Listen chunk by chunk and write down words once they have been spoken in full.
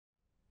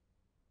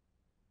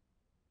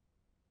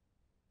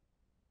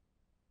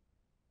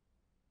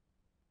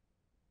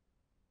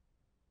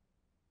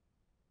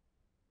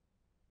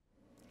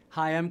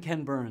Hi, I'm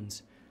Ken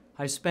Burns.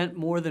 I've spent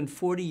more than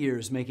 40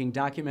 years making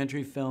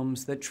documentary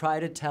films that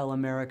try to tell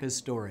America's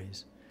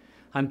stories.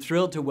 I'm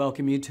thrilled to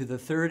welcome you to the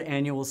 3rd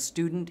Annual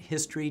Student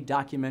History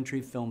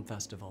Documentary Film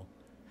Festival.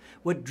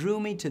 What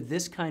drew me to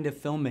this kind of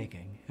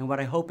filmmaking, and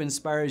what I hope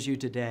inspires you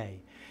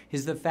today,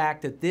 is the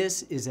fact that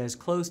this is as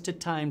close to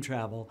time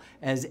travel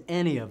as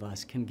any of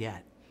us can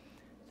get.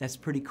 That's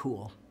pretty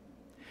cool.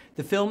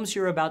 The films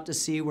you're about to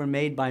see were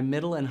made by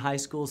middle and high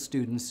school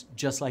students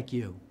just like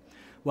you.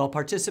 While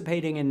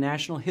participating in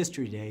National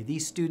History Day,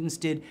 these students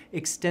did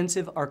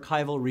extensive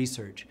archival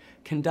research,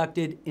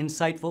 conducted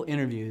insightful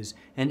interviews,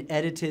 and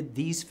edited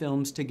these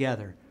films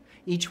together,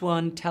 each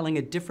one telling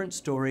a different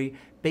story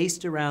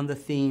based around the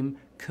theme,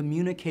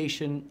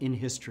 communication in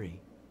history.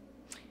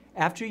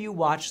 After you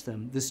watch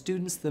them, the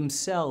students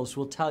themselves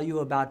will tell you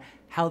about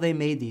how they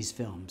made these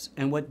films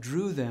and what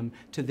drew them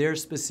to their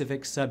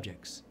specific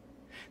subjects.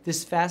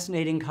 This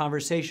fascinating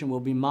conversation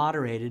will be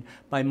moderated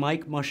by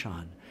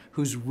Mashon,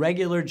 whose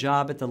regular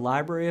job at the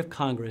Library of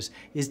Congress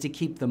is to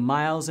keep the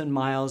miles and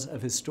miles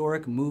of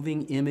historic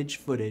moving image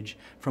footage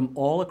from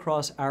all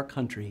across our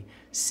country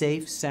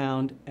safe,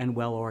 sound, and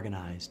well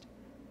organized.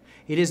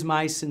 It is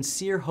my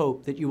sincere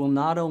hope that you will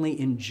not only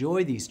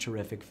enjoy these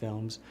terrific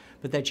films,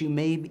 but that you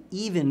may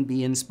even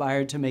be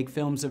inspired to make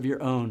films of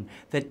your own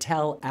that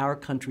tell our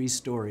country's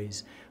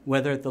stories,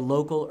 whether at the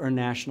local or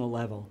national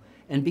level,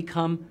 and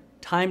become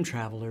time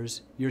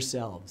travelers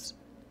yourselves.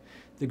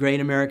 The great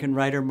American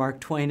writer Mark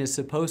Twain is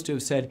supposed to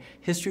have said,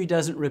 "History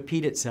doesn't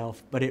repeat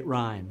itself, but it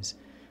rhymes."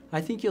 I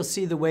think you'll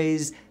see the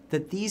ways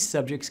that these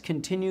subjects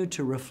continue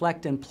to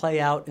reflect and play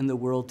out in the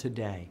world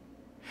today.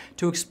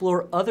 To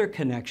explore other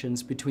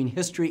connections between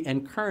history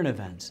and current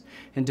events,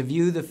 and to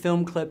view the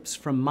film clips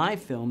from my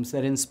films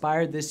that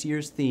inspired this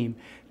year's theme,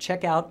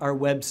 check out our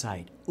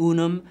website,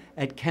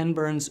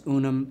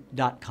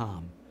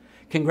 unum@kenburnsunum.com.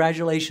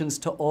 Congratulations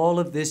to all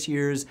of this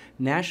year's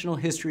National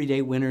History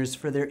Day winners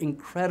for their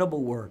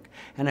incredible work,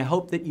 and I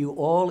hope that you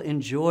all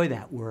enjoy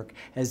that work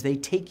as they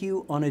take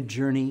you on a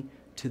journey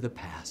to the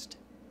past.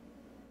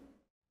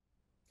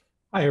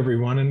 Hi,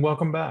 everyone, and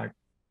welcome back.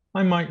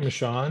 I'm Mike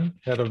Mashon,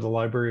 head of the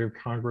Library of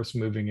Congress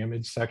Moving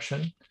Image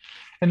section,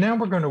 and now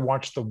we're going to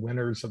watch the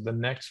winners of the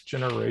Next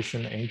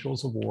Generation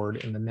Angels Award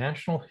in the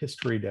National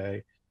History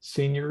Day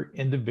Senior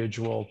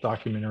Individual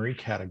Documentary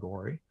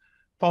category,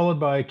 followed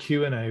by a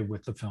Q&A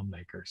with the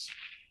filmmakers.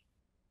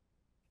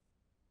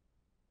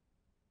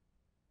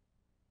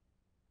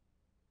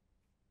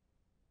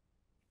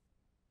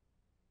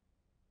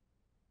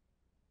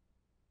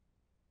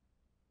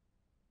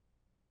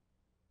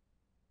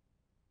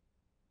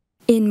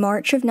 In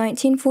March of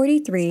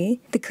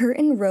 1943, the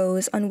curtain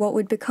rose on what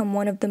would become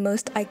one of the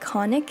most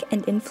iconic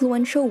and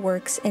influential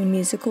works in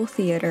musical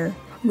theater,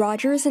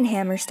 Rodgers and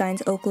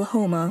Hammerstein's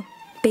Oklahoma.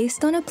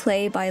 Based on a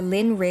play by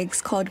Lynn Riggs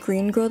called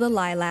Green Grow the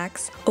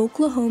Lilacs,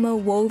 Oklahoma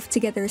wove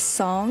together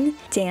song,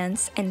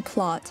 dance, and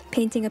plot,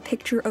 painting a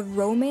picture of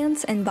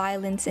romance and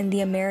violence in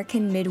the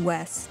American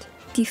Midwest.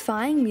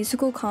 Defying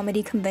musical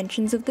comedy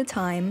conventions of the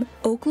time,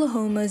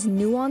 Oklahoma's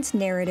nuanced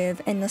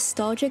narrative and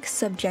nostalgic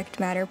subject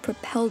matter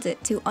propelled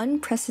it to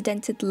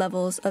unprecedented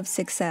levels of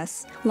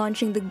success,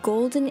 launching the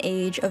golden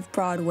age of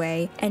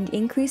Broadway and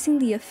increasing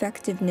the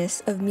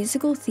effectiveness of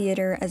musical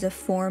theater as a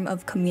form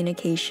of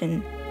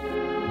communication.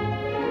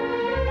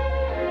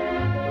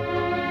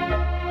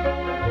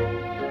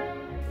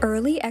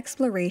 Early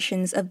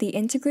explorations of the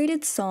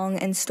integrated song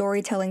and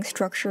storytelling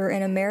structure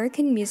in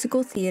American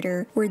musical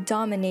theater were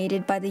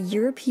dominated by the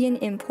European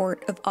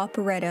import of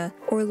operetta,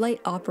 or light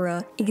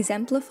opera,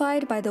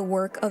 exemplified by the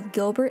work of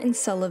Gilbert and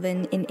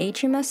Sullivan in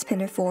HMS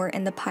Pinafore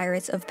and the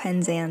Pirates of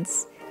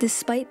Penzance.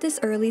 Despite this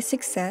early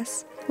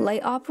success,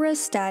 light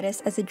opera's status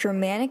as a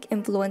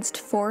Germanic-influenced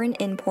foreign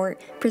import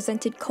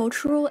presented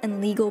cultural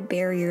and legal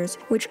barriers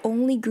which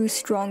only grew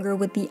stronger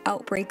with the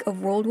outbreak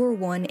of World War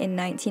I in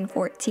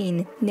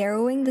 1914,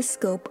 narrowing the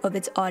scope of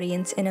its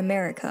audience in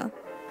America.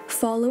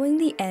 Following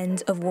the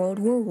end of World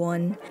War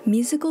I,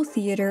 musical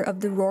theater of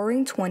the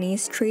Roaring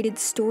Twenties traded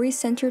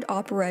story-centered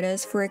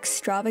operettas for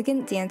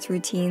extravagant dance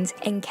routines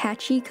and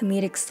catchy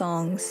comedic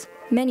songs.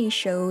 Many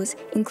shows,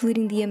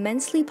 including the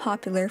immensely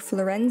popular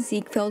Florenz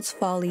Ziegfeld's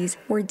Follies,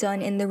 were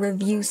done in the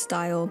revue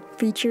style,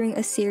 featuring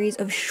a series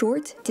of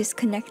short,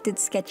 disconnected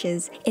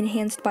sketches,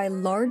 enhanced by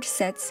large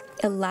sets,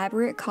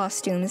 elaborate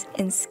costumes,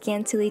 and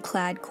scantily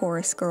clad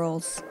chorus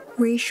girls.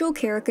 Racial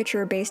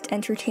caricature-based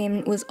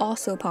entertainment was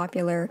also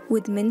popular,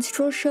 with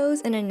minstrel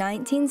shows and a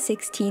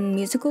 1916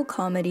 musical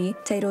comedy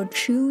titled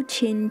Chu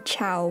Chin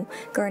Chow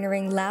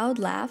garnering loud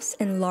laughs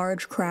and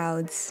large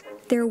crowds.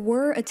 There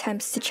were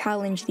attempts to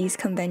challenge these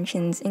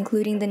conventions,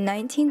 including the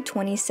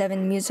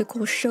 1927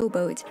 musical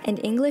Showboat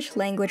and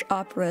English-language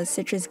operas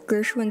such as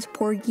Gershwin's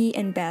Porgy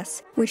and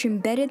Bess, which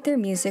embedded their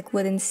music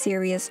within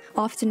serious,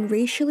 often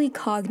racially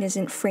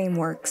cognizant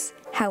frameworks.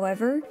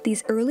 However,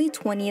 these early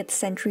 20th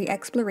century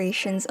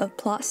explorations of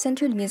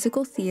plot-centered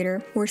musical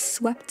theater were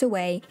swept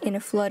away in a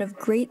flood of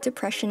Great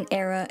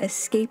Depression-era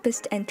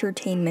escapist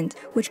entertainment,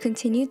 which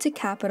continued to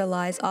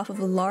capitalize off of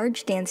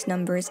large dance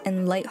numbers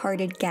and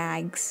lighthearted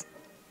gags.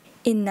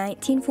 In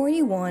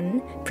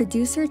 1941,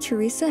 producer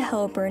Teresa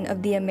Helburn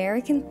of the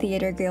American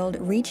Theatre Guild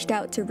reached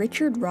out to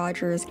Richard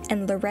Rogers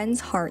and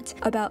Lorenz Hart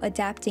about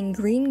adapting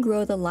Green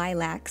Grow the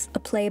Lilacs, a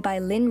play by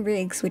Lynn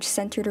Riggs which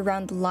centered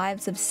around the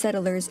lives of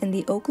settlers in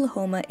the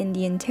Oklahoma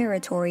Indian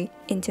Territory,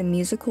 into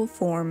musical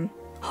form.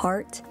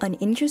 Hart,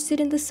 uninterested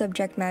in the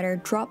subject matter,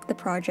 dropped the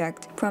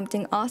project,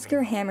 prompting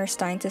Oscar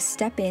Hammerstein to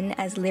step in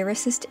as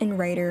lyricist and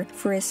writer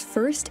for his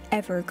first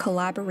ever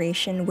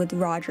collaboration with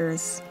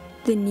Rogers.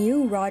 The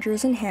new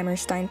Rogers and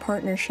Hammerstein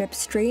partnership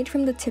strayed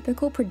from the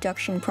typical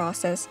production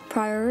process,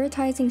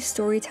 prioritizing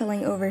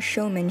storytelling over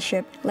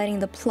showmanship, letting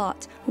the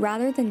plot,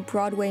 rather than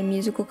Broadway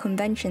musical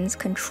conventions,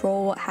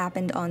 control what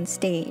happened on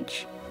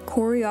stage.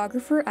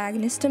 Choreographer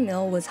Agnes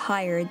DeMille was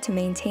hired to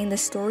maintain the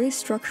story's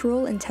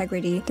structural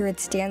integrity through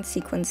its dance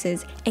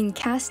sequences, and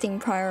casting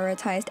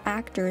prioritized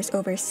actors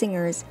over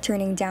singers,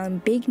 turning down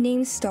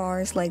big-name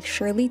stars like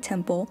Shirley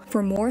Temple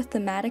for more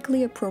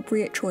thematically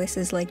appropriate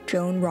choices like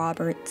Joan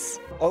Roberts.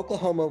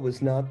 Oklahoma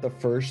was not the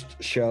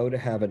first show to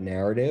have a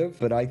narrative,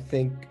 but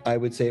I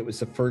would say it was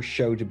the first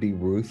show to be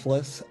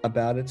ruthless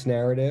about its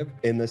narrative,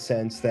 in the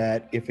sense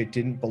that if it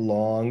didn't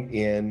belong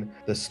in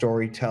the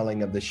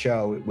storytelling of the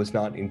show, it was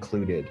not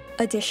included.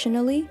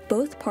 Additionally,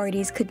 both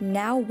parties could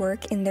now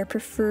work in their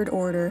preferred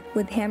order,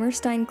 with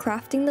Hammerstein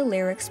crafting the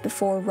lyrics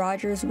before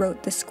Rogers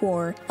wrote the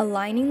score,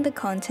 aligning the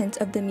content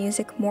of the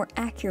music more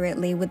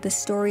accurately with the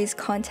story's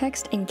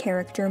context and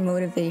character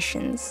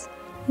motivations.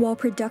 While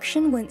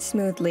production went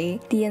smoothly,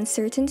 the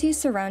uncertainty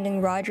surrounding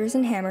Rogers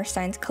and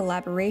Hammerstein's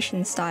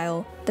collaboration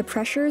style, the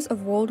pressures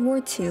of World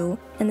War II,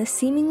 and the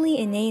seemingly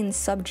inane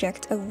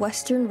subject of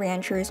Western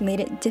ranchers made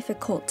it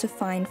difficult to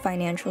find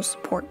financial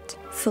support.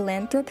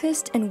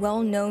 Philanthropist and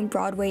well-known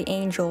Broadway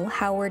angel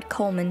Howard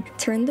Cullman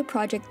turned the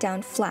project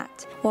down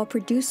flat, while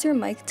producer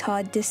Mike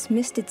Todd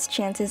dismissed its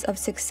chances of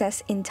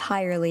success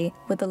entirely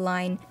with the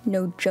line,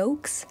 "No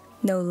jokes,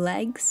 no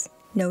legs,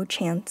 no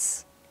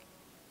chance."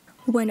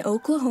 When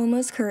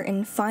Oklahoma's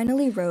curtain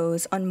finally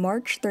rose on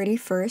March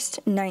 31st,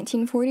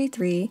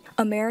 1943,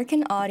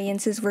 American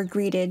audiences were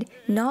greeted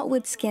not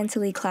with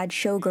scantily clad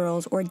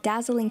showgirls or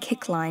dazzling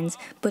kicklines,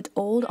 but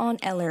old Aunt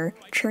Eller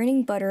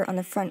churning butter on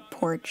the front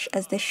porch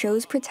as the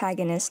show's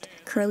protagonist,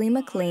 Curly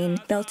McLean,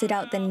 belted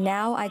out the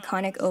now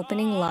iconic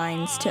opening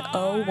lines to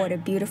 "Oh, What a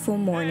Beautiful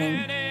Morning."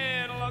 And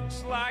it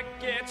looks like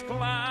it's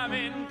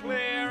climbing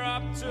clear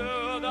up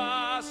to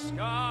the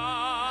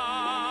sky.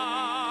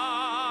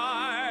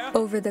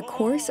 Over the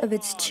course of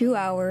its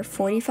 2-hour,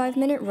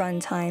 45-minute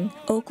runtime,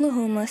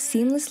 Oklahoma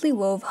seamlessly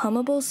wove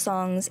hummable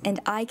songs and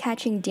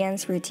eye-catching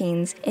dance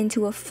routines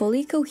into a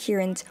fully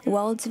coherent,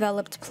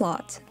 well-developed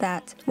plot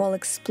that, while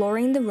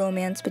exploring the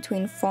romance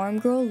between farm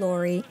girl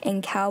Lori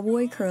and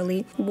cowboy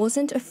Curly,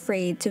 wasn't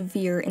afraid to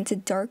veer into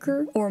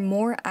darker or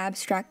more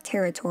abstract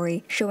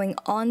territory, showing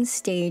on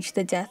stage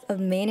the death of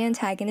main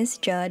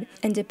antagonist Judd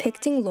and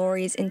depicting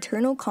Lori's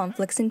internal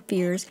conflicts and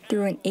fears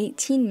through an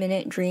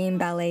 18-minute dream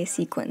ballet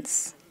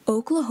sequence.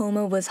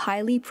 Oklahoma was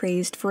highly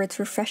praised for its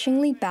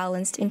refreshingly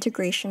balanced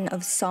integration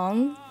of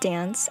song,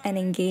 dance, and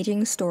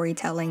engaging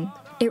storytelling.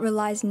 It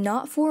relies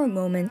not for a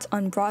moment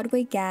on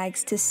Broadway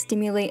gags to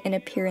stimulate an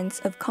appearance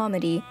of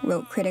comedy,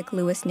 wrote critic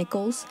Louis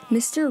Nichols.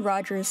 Mr.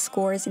 Rogers'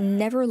 scores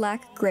never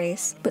lack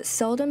grace, but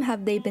seldom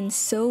have they been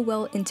so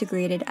well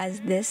integrated as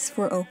this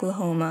for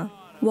Oklahoma.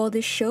 While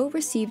the show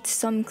received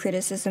some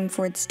criticism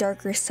for its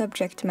darker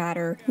subject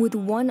matter, with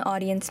one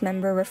audience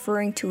member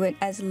referring to it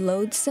as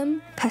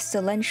loathsome,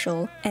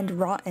 pestilential, and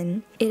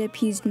rotten, it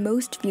appeased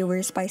most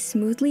viewers by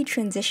smoothly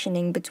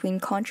transitioning between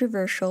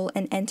controversial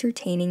and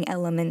entertaining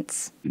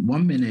elements.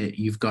 One minute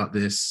you've got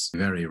this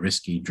very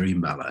risky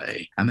dream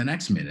ballet, and the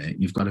next minute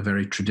you've got a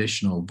very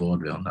traditional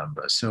vaudeville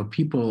number. So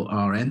people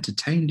are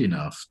entertained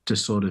enough to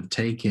sort of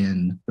take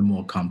in the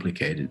more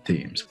complicated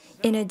themes.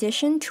 In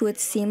addition to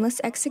its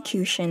seamless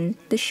execution,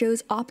 the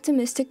show's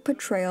optimistic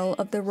portrayal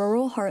of the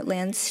rural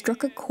heartland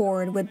struck a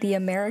chord with the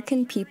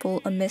American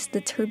people amidst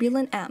the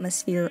turbulent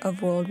atmosphere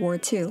of World War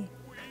II.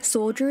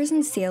 Soldiers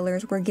and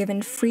sailors were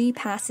given free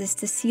passes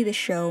to see the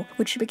show,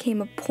 which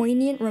became a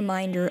poignant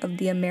reminder of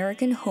the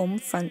American home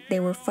front they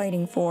were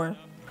fighting for.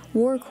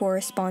 War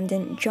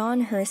correspondent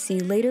John Hersey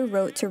later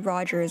wrote to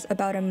Rogers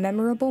about a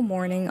memorable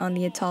morning on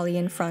the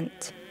Italian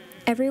front.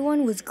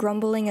 Everyone was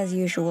grumbling as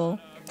usual.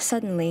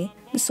 Suddenly,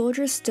 the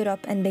soldiers stood up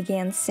and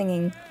began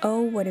singing,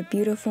 "Oh, what a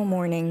beautiful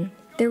morning."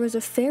 There was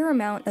a fair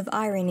amount of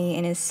irony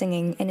in his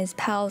singing, and his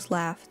pals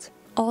laughed.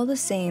 All the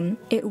same,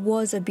 it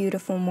was a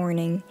beautiful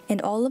morning,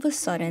 and all of a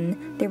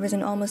sudden, there was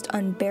an almost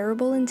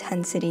unbearable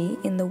intensity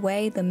in the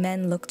way the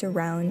men looked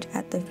around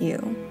at the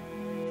view.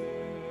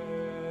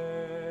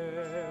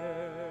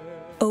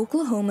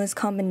 Oklahoma's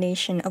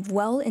combination of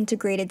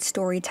well-integrated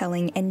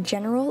storytelling and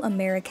general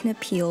American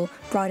appeal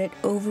brought it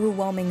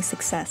overwhelming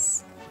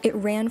success. It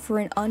ran for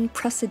an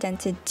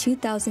unprecedented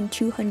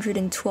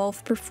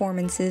 2,212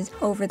 performances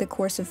over the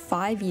course of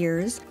 5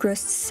 years,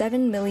 grossed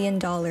 $7 million,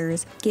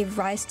 gave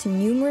rise to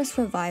numerous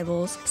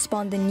revivals,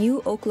 spawned the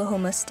new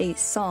Oklahoma State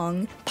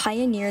song,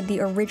 pioneered the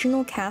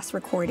original cast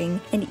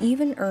recording, and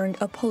even earned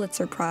a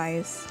Pulitzer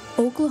Prize.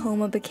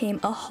 Oklahoma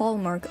became a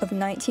hallmark of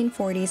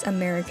 1940s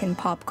American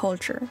pop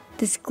culture.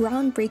 This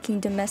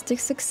groundbreaking domestic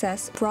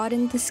success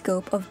broadened the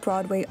scope of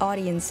Broadway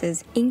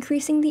audiences,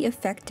 increasing the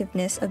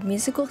effectiveness of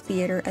musical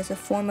theater as a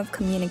form of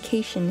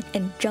communication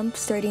and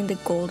jump-starting the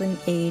golden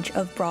age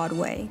of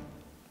Broadway.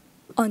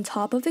 On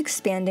top of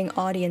expanding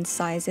audience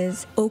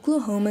sizes,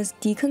 Oklahoma's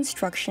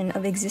deconstruction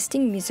of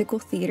existing musical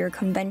theater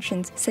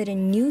conventions set a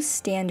new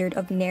standard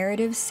of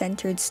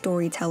narrative-centered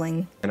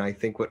storytelling. And I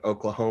think what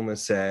Oklahoma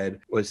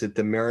said was that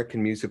the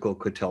American musical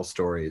could tell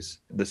stories.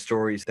 The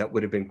stories that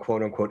would have been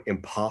quote-unquote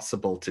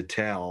impossible to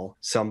tell.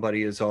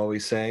 Somebody is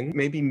always saying,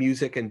 maybe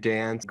music and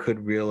dance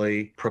could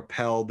really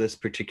propel this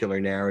particular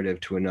narrative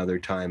to another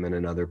time and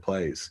another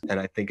place. And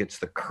I think it's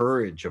the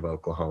courage of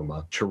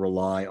Oklahoma to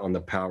rely on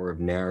the power of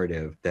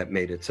narrative that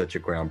made it such a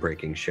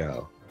groundbreaking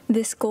show.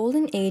 This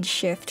golden age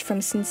shift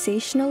from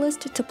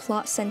sensationalist to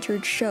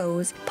plot-centered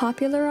shows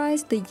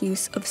popularized the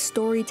use of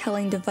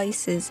storytelling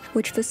devices,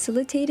 which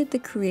facilitated the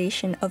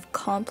creation of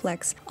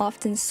complex,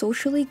 often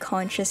socially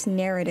conscious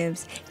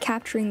narratives,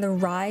 capturing the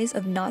rise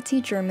of Nazi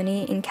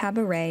Germany in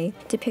Cabaret,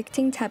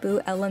 depicting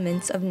taboo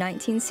elements of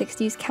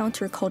 1960s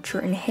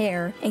counterculture in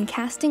Hair, and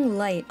casting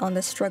light on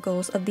the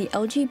struggles of the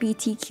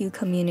LGBTQ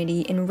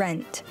community in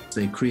Rent.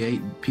 They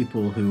create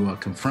people who are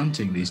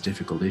confronting these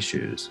difficult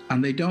issues,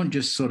 and they don't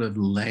just sort of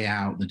lay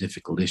out the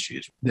difficult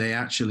issues. They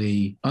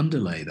actually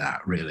underlay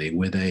that really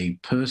with a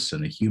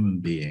person, a human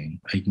being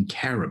you can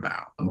care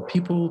about. And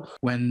people,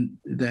 when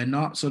they're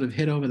not sort of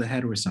hit over the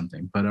head with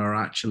something, but are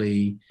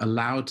actually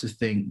allowed to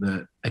think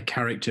that a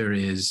character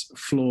is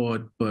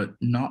flawed but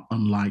not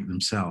unlike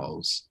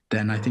themselves,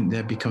 then I think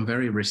they become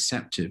very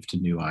receptive to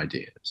new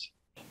ideas.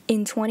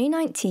 In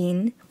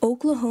 2019,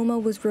 Oklahoma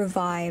was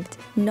revived,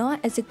 not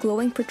as a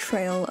glowing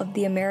portrayal of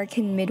the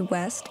American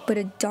Midwest, but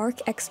a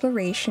dark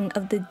exploration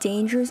of the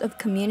dangers of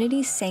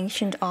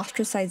community-sanctioned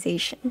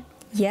ostracization.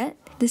 Yet,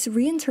 this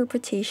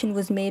reinterpretation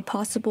was made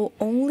possible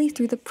only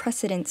through the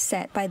precedent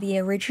set by the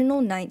original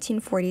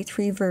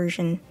 1943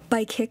 version.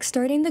 By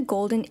kickstarting the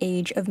golden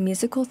age of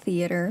musical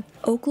theater,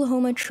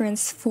 Oklahoma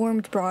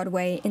transformed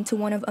Broadway into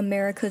one of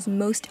America's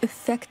most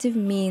effective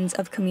means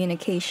of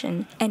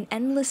communication, an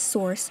endless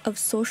source of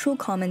social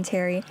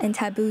commentary and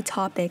taboo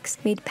topics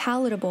made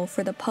palatable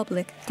for the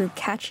public through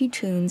catchy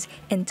tunes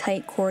and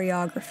tight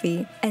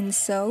choreography. And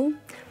so,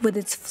 with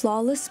its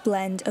flawless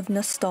blend of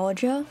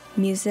nostalgia,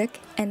 music,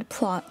 and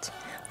plot,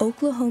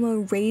 Oklahoma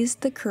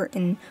raised the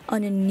curtain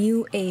on a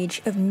new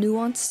age of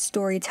nuanced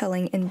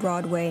storytelling in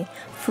Broadway,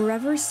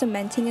 forever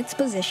cementing its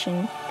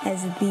position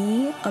as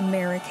the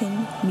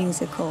American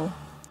musical.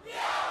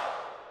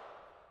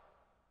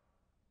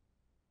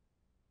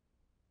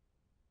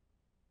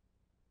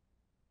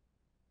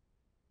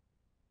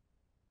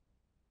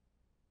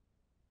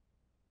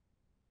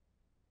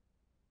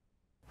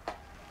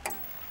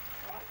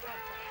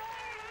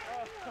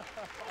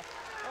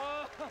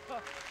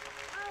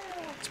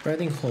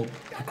 Spreading hope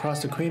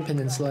across the Korean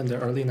peninsula in the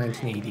early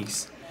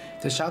 1980s,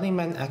 the shouting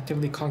man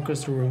actively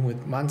conquers the room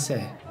with manse.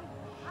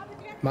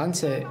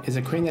 Manse is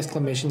a Korean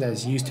exclamation that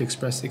is used to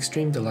express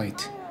extreme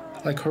delight,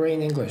 like hooray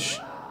in English.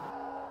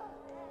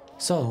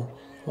 So,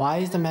 why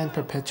is the man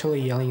perpetually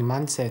yelling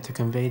manse to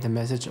convey the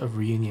message of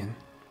reunion?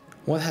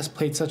 What has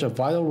played such a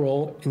vital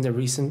role in the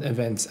recent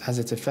events as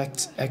its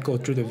effects echo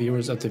through the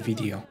viewers of the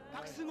video?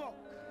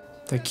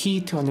 The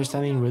key to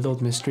understanding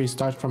riddled mysteries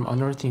starts from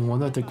unearthing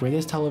one of the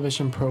greatest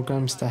television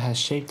programs that has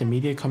shaped the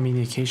media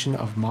communication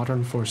of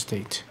modern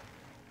four-state.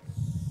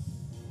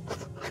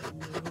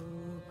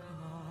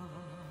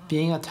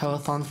 Being a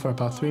telethon for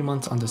about 3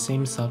 months on the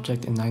same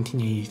subject in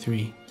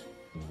 1983,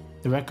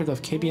 the record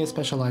of KBS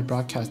Special Live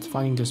broadcast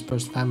Finding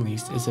Dispersed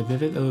Families is a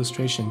vivid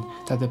illustration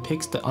that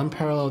depicts the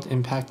unparalleled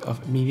impact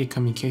of media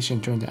communication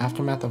during the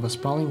aftermath of a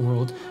sprawling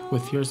world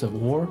with fears of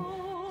war,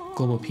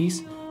 global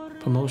peace,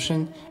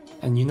 promotion,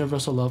 and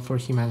universal love for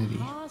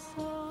humanity.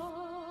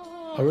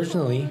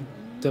 Originally,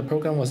 the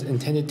program was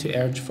intended to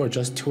air for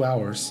just 2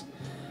 hours.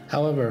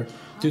 However,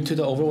 due to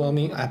the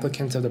overwhelming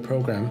applicants of the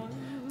program,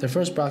 the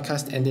first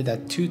broadcast ended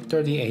at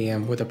 2:30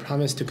 a.m. with a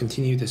promise to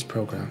continue this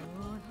program.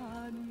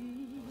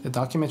 The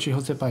documentary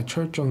hosted by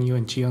Chul Jong-yu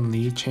and Ji-yeon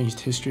Lee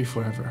changed history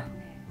forever.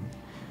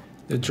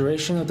 The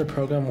duration of the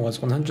program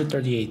was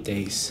 138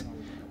 days,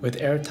 with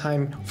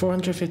airtime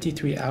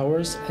 453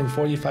 hours and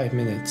 45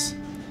 minutes.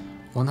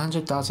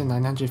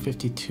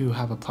 100,952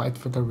 have applied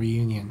for the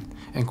reunion,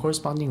 and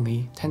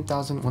correspondingly,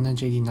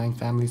 10,189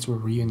 families were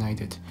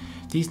reunited.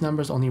 These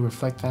numbers only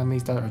reflect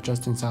families that are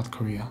just in South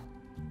Korea.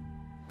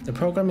 The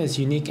program is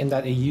unique in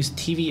that it used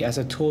TV as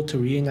a tool to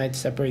reunite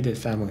separated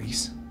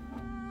families.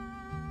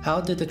 How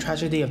did the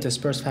tragedy of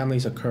dispersed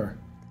families occur?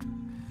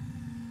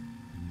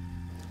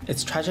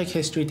 Its tragic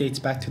history dates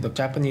back to the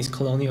Japanese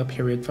colonial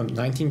period from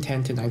 1910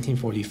 to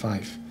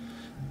 1945.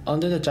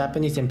 Under the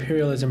Japanese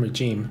imperialism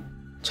regime,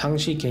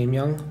 Changshi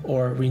Geimyeong,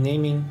 or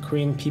renaming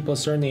Korean people's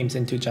surnames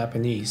into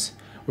Japanese,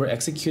 were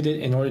executed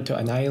in order to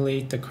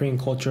annihilate the Korean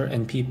culture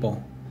and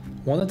people.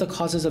 One of the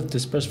causes of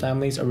dispersed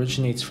families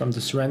originates from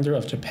the surrender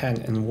of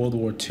Japan in World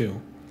War II.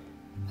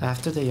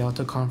 After the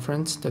Yalta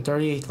Conference, the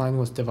 38th line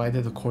was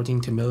divided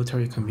according to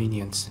military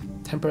convenience,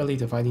 temporarily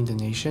dividing the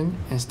nation,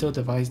 and still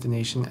divides the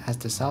nation as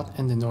the South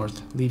and the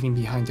North, leaving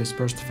behind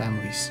dispersed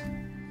families.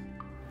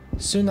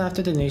 Soon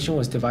after the nation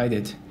was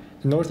divided,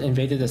 the North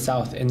invaded the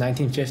South in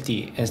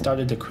 1950 and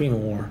started the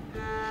Korean War.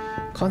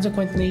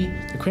 Consequently,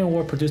 the Korean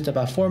War produced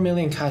about 4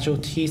 million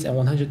casualties and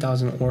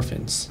 100,000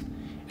 orphans,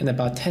 and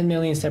about 10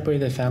 million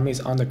separated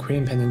families on the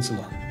Korean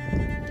Peninsula.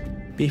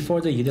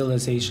 Before the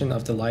utilization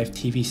of the live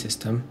TV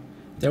system,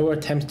 there were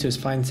attempts to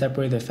find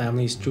separated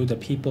families through the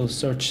People's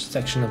Search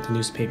section of the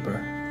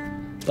newspaper.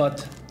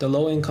 But the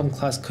low-income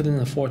class couldn't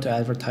afford to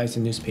advertise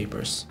in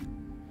newspapers.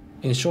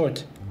 In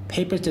short,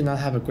 papers did not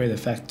have a great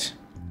effect.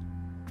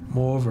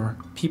 Moreover,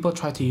 people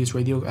tried to use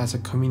radio as a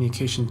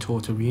communication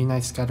tool to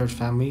reunite scattered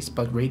families,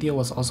 but radio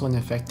was also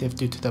ineffective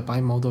due to the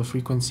bimodal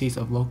frequencies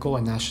of local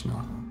and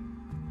national.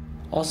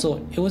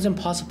 Also, it was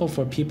impossible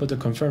for people to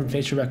confirm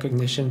facial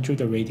recognition through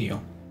the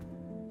radio.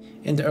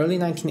 In the early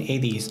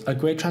 1980s, a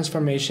great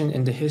transformation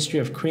in the history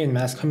of Korean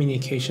mass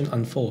communication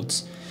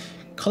unfolds.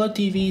 Color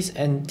TVs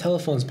and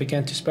telephones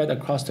began to spread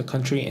across the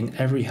country in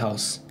every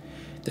house.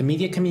 The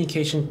media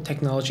communication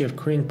technology of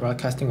Korean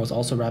broadcasting was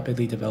also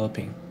rapidly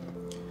developing.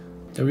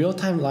 The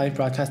real-time live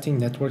broadcasting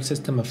network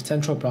system of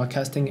central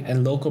broadcasting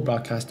and local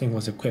broadcasting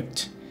was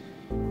equipped.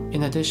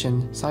 In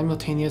addition,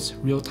 simultaneous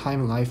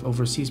real-time live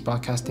overseas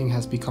broadcasting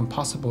has become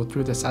possible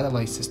through the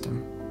satellite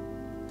system.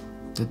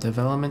 The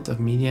development of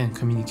media and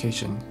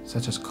communication,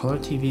 such as color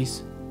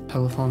TVs,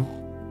 telephone,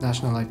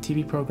 national live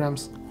TV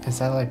programs, and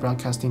satellite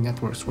broadcasting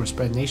networks were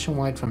spread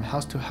nationwide from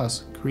house to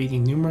house,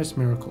 creating numerous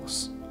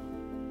miracles.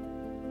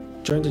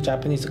 During the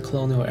Japanese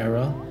colonial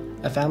era,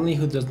 a family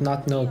who does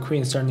not know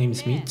Korean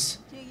surnames meets.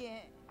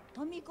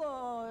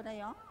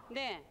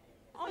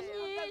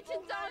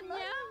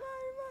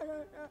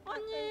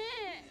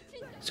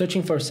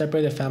 Searching for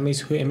separated families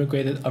who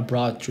immigrated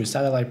abroad through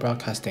satellite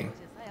broadcasting.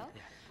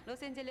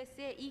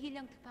 로스앤젤레스의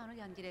이길령 특파원을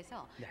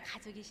연결해서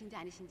가족이신지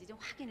아니신지 좀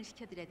확인을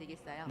시켜드려야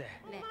되겠어요.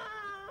 네.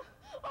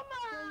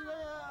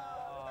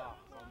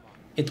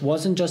 It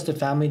wasn't just the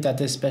family that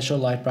this special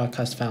live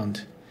broadcast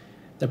found.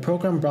 The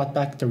program brought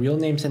back the real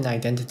names and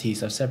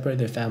identities of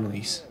separated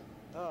families.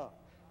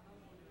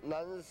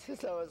 나는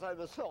세상을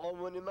살면서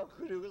어머니만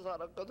그리고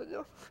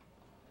살았거든요.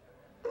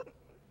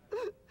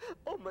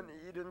 어머니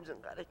이름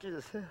좀 가르쳐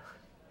주세요.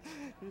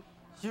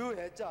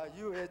 유혜자.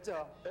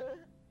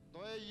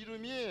 너의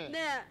이름이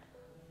네.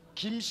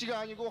 김씨가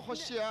아니고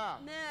허씨야.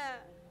 네.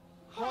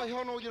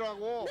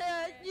 허현옥이라고.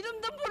 네.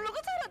 이름도 모르고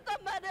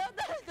살았단 말이에요.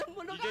 나도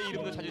모르고. 이제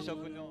이름도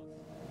찾으셨군요.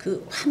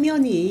 그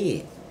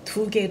화면이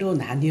두 개로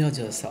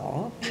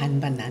나뉘어져서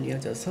반반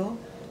나뉘어져서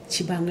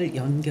지방을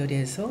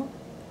연결해서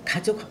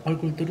가족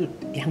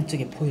얼굴들을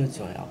양쪽에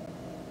보여줘요.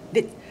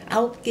 근데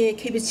 9개의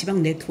KBS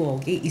지방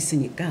네트워크에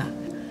있으니까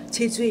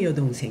제주의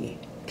여동생이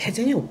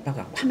대전의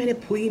오빠가 화면에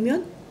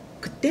보이면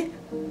그때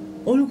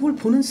얼굴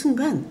보는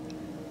순간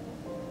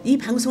이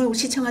방송을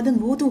시청하던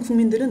모든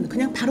국민들은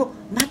그냥 바로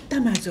맞다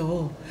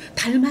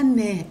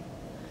닮았네.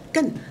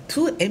 그러니까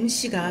두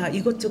MC가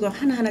이것저것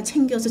하나하나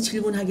챙겨서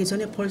질문하기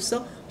전에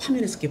벌써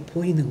화면에서 그게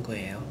보이는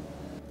거예요.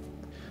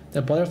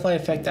 The butterfly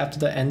effect after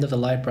the end of the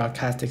live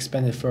broadcast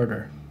expanded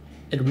further.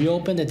 It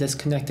reopened the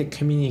disconnected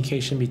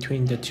communication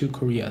between the two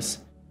Koreas,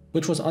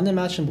 which was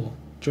unimaginable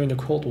during the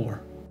Cold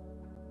War.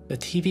 The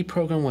TV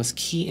program was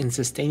key in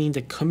sustaining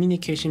the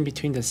communication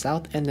between the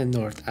South and the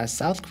North, as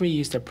South Korea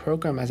used the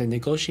program as a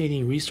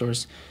negotiating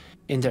resource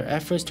in their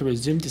efforts to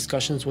resume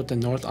discussions with the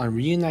North on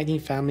reuniting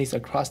families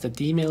across the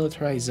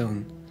demilitarized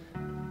zone.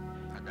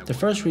 The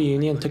first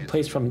reunion took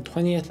place from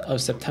 20th of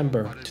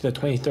September to the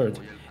 23rd,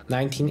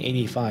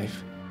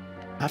 1985.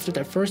 After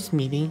the first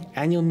meeting,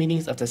 annual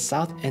meetings of the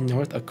South and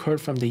North occurred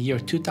from the year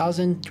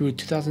 2000 through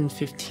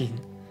 2015.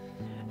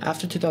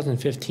 After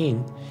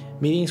 2015,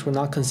 meetings were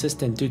not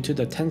consistent due to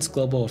the tense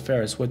global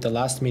affairs, with the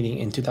last meeting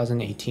in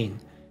 2018.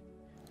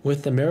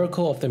 With the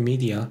miracle of the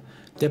media,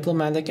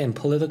 diplomatic and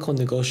political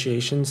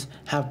negotiations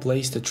have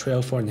blazed the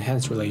trail for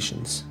enhanced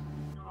relations.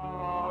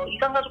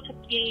 이산가족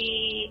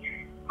찾기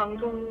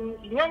방송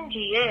 2년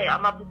뒤에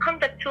아마 북한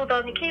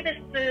대표단이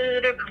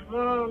KBS를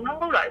방문한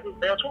걸로 알고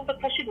있어요.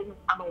 1985년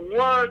아마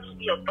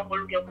 5월이었던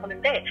걸로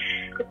기억하는데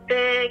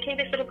그때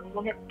KBS를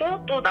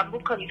방문했고 또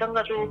남북한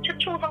이산가족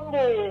최초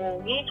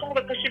상봉이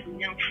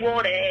 1985년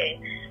 9월에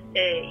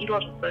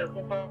이루어졌어요.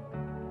 그래서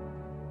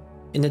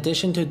In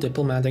addition to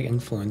diplomatic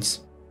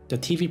influence, the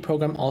TV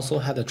program also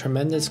had a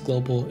tremendous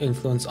global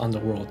influence on the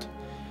world.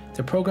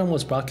 The program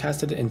was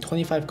broadcasted in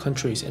 25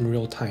 countries in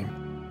real time,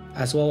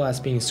 as well as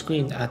being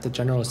screened at the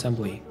General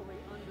Assembly.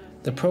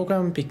 The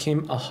program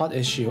became a hot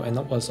issue and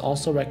was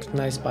also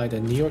recognized by the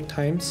New York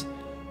Times,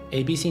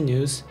 ABC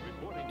News,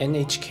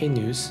 NHK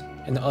News,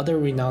 and other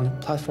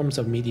renowned platforms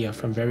of media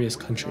from various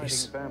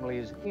countries.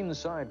 In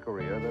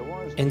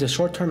the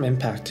short-term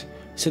impact,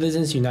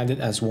 citizens united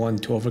as one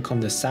to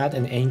overcome the sad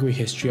and angry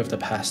history of the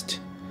past.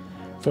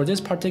 For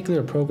this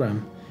particular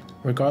program,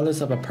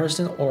 regardless of a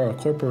person or a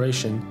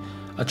corporation,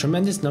 a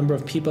tremendous number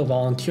of people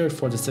volunteered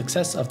for the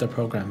success of the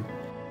program.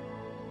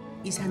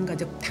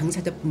 이산가족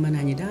당사자뿐만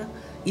아니라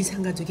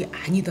이산가족이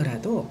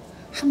아니더라도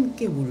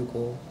함께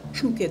울고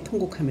함께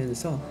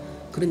통곡하면서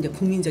그런 이제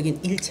국민적인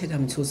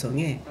일체감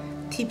조성에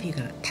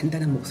TV가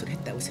단단한 몫을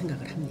했다고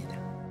생각을 합니다.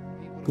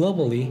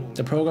 Globally,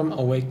 the program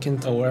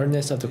awakened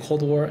awareness of the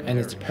Cold War and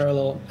its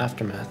parallel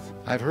aftermath.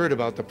 I've heard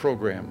about the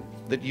program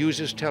that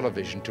uses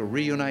television to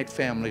reunite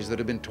families that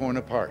have been torn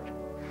apart.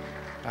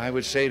 I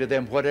would say to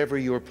them, whatever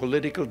your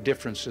political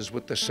differences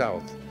with the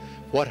South,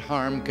 what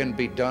harm can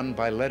be done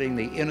by letting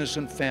the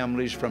innocent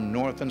families from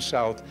North and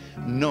South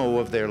know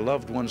of their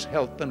loved ones'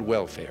 health and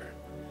welfare?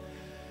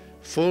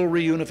 Full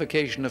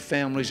reunification of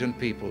families and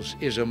peoples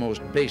is a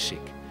most basic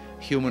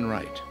human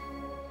right.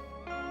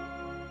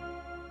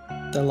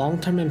 The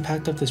long-term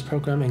impact of this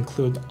program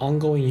include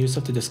ongoing use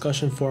of the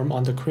discussion forum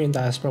on the Korean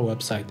diaspora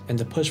website and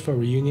the push for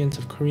reunions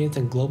of Koreans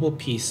and global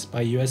peace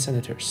by US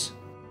senators.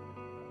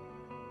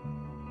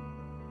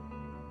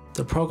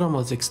 The program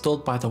was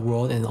extolled by the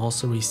world and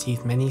also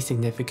received many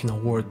significant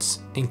awards,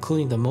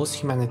 including the Most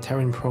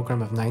Humanitarian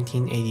Program of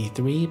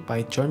 1983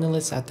 by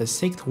journalists at the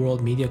 6th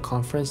World Media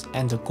Conference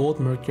and the Gold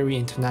Mercury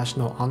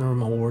International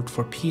Honorable Award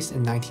for Peace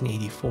in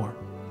 1984.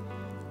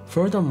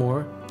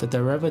 Furthermore, the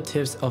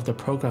derivatives of the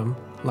program,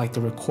 like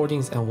the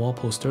recordings and wall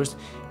posters,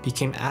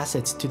 became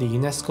assets to the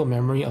UNESCO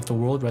Memory of the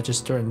World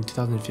Register in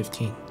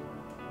 2015.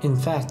 In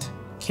fact,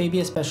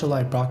 KBS Special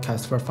Live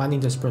Broadcast for Finding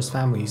Dispersed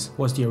Families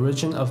was the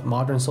origin of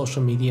modern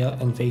social media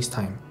and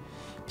FaceTime.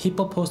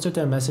 People posted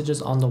their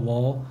messages on the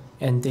wall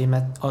and they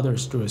met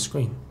others through a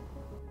screen.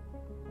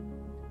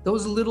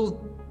 Those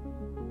little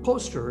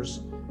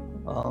posters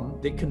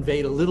that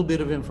conveyed a little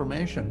bit of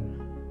information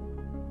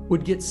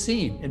would get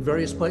seen in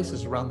various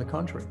places around the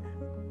country.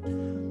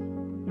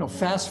 You know,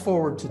 fast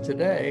forward to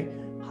today,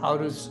 how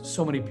does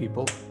so many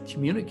people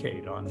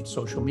communicate on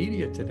social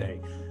media today?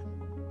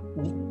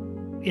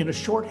 In a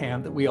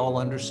shorthand that we all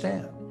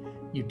understand.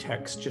 You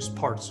text just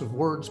parts of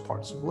words,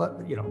 parts of,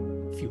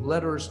 a few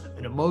letters,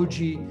 an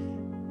emoji,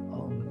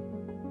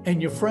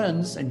 and your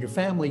friends and your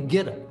family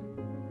get it.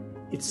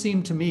 It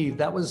seemed to me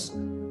that was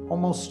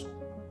almost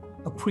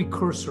a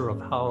precursor of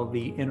how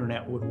the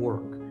internet would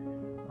work,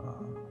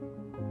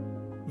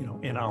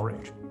 in our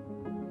age.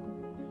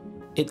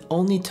 It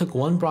only took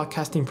one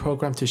broadcasting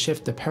program to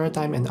shift the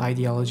paradigm and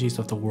ideologies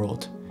of the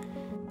world.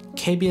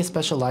 KBS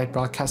Special Live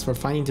Broadcast for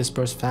Finding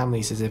Dispersed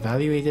Families is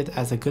evaluated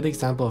as a good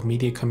example of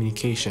media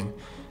communication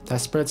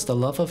that spreads the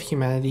love of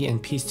humanity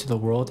and peace to the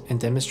world and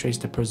demonstrates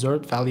the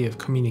preserved value of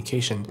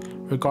communication,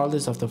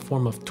 regardless of the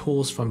form of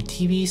tools from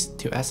TVs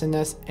to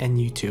SNS and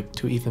YouTube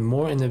to even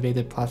more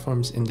innovative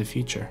platforms in the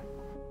future.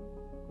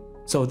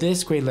 So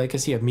this great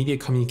legacy of media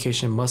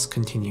communication must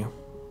continue.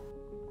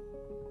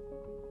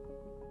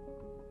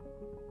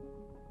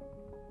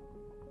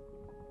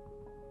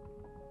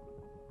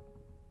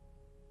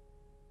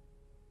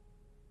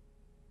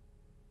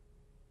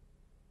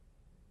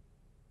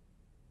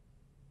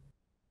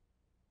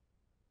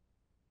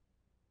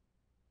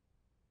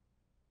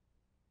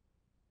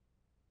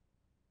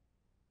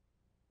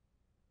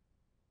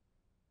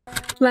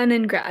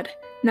 Leningrad,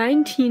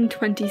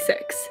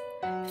 1926.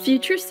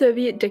 Future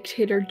Soviet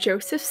dictator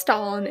Joseph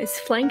Stalin is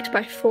flanked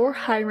by 4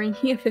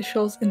 high-ranking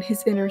officials in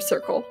his inner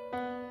circle.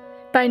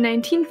 By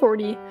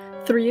 1940,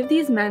 3 of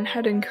these men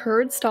had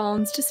incurred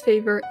Stalin's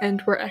disfavor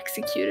and were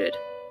executed.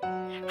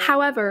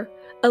 However,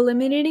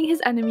 eliminating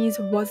his enemies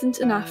wasn't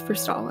enough for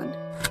Stalin.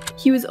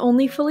 He was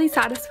only fully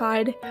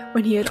satisfied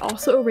when he had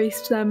also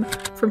erased them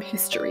from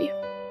history.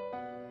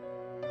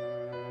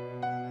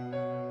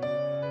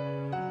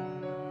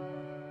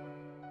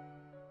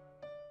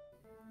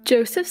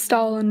 Joseph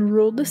Stalin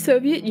ruled the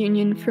Soviet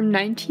Union from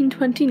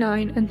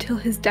 1929 until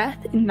his death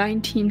in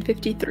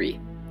 1953.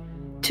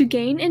 To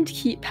gain and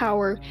keep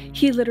power,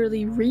 he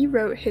literally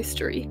rewrote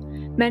history,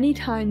 many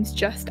times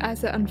just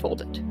as it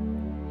unfolded.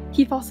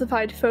 He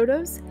falsified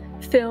photos,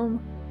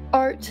 film,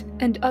 art,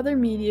 and other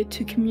media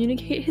to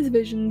communicate his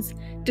visions,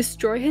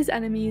 destroy his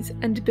enemies,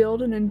 and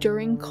build an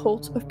enduring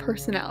cult of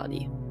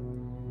personality.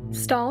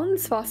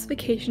 Stalin's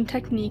falsification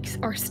techniques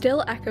are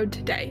still echoed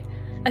today,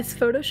 as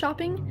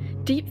photoshopping,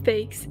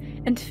 deepfakes,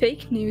 and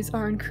fake news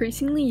are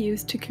increasingly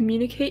used to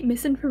communicate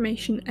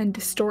misinformation and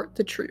distort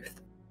the truth.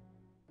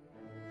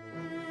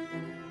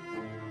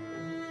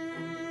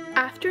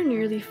 After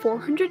nearly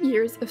 400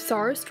 years of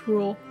Tsarist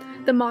rule,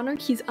 the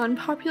monarchy's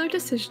unpopular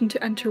decision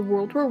to enter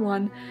World War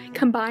I,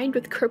 combined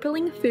with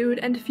crippling food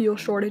and fuel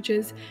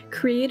shortages,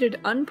 created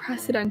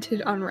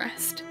unprecedented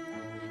unrest.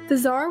 The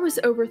Tsar was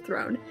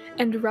overthrown,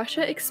 and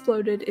Russia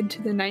exploded into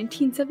the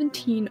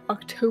 1917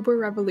 October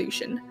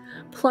Revolution,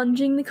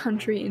 plunging the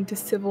country into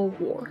civil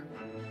war.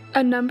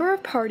 A number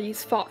of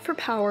parties fought for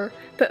power,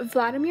 but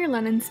Vladimir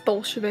Lenin's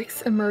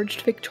Bolsheviks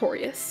emerged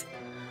victorious.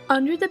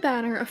 Under the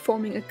banner of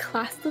forming a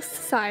classless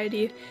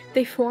society,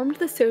 they formed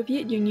the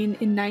Soviet Union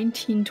in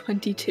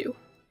 1922.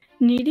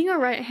 Needing a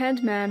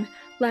right-hand man,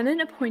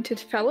 Lenin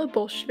appointed fellow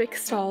Bolshevik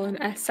Stalin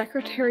as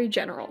Secretary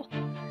General.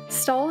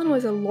 Stalin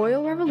was a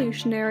loyal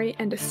revolutionary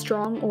and a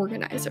strong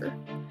organizer.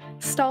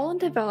 Stalin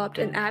developed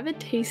an avid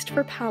taste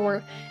for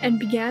power and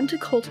began to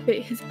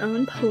cultivate his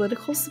own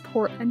political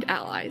support and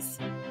allies.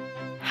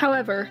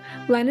 However,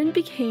 Lenin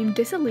became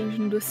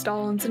disillusioned with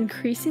Stalin's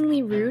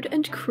increasingly rude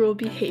and cruel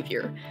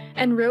behavior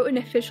and wrote an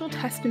official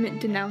testament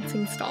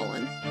denouncing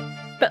Stalin.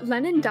 But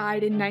Lenin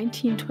died in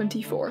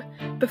 1924,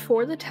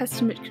 before the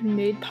testament could be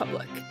made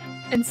public,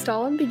 and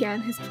Stalin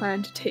began his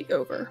plan to take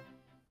over.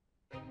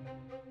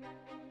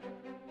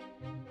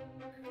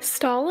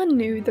 Stalin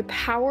knew the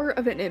power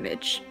of an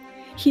image.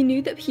 He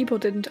knew that people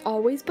didn't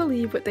always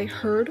believe what they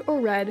heard or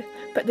read,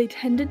 but they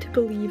tended to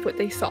believe what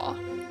they saw.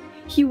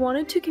 He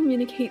wanted to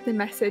communicate the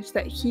message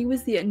that he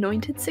was the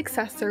anointed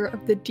successor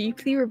of the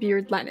deeply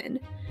revered Lenin,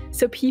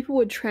 so people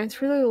would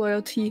transfer their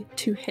loyalty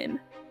to him.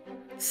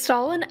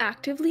 Stalin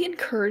actively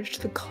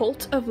encouraged the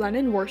cult of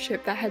Lenin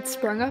worship that had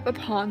sprung up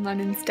upon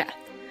Lenin's death,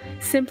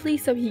 simply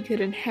so he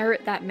could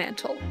inherit that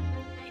mantle.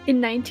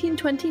 In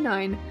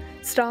 1929,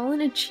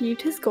 Stalin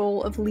achieved his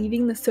goal of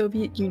leaving the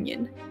Soviet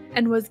Union,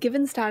 and was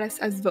given status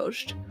as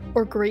Vozhd,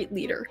 or Great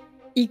Leader,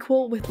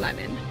 equal with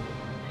Lenin.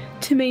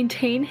 To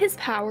maintain his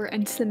power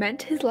and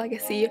cement his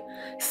legacy,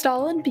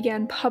 Stalin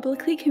began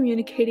publicly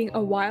communicating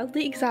a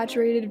wildly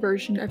exaggerated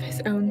version of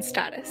his own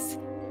status.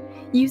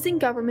 Using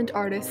government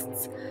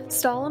artists,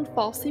 Stalin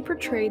falsely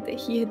portrayed that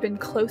he had been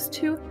close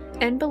to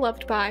and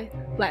beloved by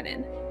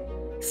Lenin.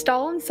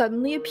 Stalin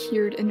suddenly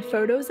appeared in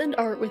photos and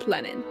art with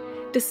Lenin,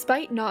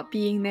 despite not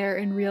being there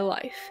in real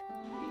life.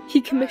 He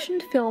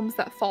commissioned films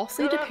that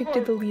falsely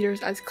depicted the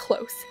leaders as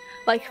close,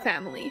 like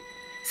family,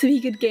 so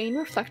he could gain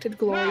reflected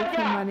glory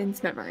from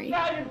Lenin's memory.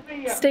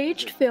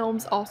 Staged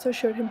films also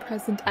showed him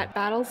present at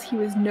battles he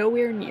was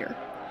nowhere near,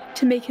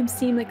 to make him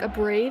seem like a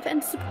brave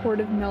and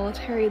supportive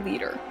military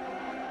leader.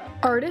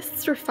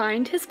 Artists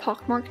refined his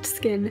pockmarked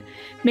skin,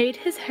 made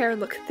his hair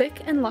look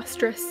thick and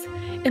lustrous,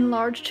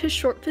 enlarged his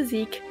short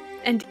physique,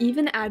 and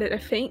even added a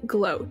faint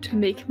glow to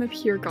make him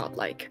appear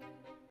godlike.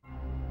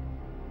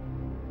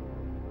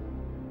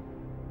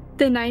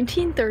 The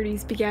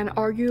 1930s began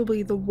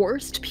arguably the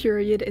worst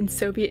period in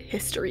Soviet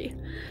history,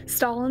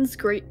 Stalin's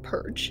Great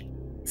Purge.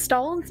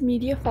 Stalin's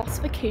media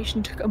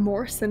falsification took a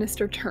more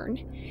sinister turn.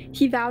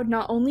 He vowed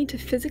not only to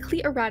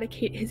physically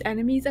eradicate his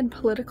enemies and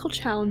political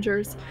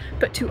challengers,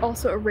 but to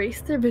also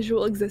erase their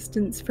visual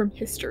existence from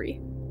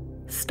history.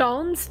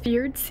 Stalin's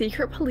feared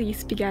secret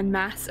police began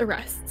mass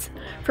arrests,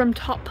 from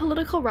top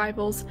political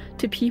rivals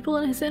to people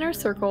in his inner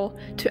circle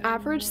to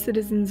average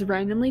citizens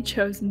randomly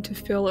chosen to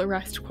fill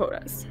arrest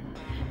quotas.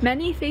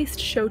 Many faced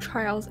show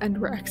trials and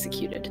were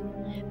executed.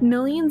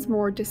 Millions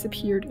more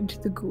disappeared into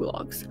the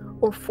gulags,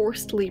 or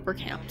forced labor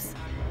camps.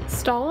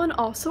 Stalin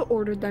also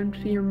ordered them to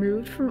be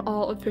removed from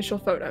all official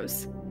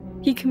photos.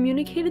 He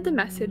communicated the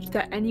message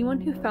that anyone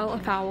who fell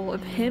afoul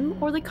of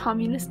him or the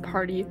Communist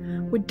Party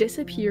would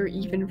disappear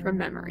even from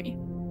memory.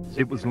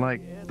 It was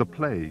like the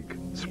plague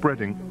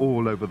spreading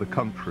all over the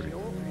country,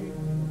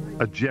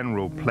 a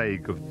general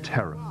plague of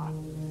terror.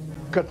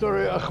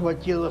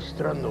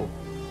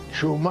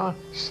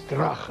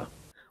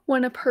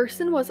 When a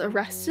person was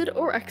arrested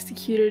or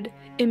executed,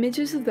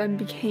 images of them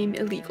became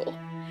illegal.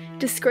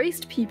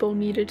 Disgraced people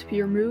needed to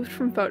be removed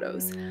from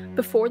photos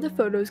before the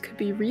photos could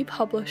be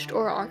republished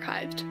or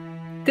archived.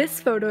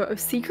 This photo of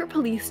secret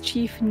police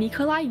chief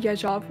Nikolai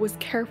Yezhov was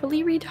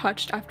carefully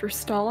retouched after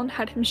Stalin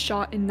had him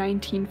shot in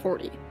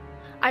 1940.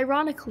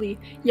 Ironically,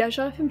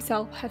 Yezhov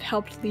himself had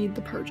helped lead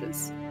the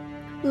purges.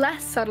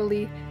 Less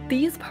subtly,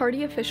 these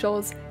party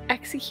officials,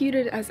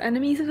 executed as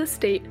enemies of the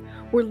state,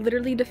 were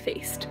literally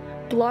defaced,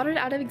 blotted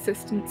out of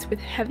existence with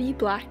heavy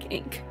black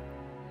ink.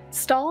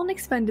 Stalin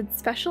expended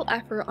special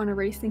effort on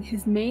erasing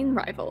his main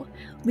rival,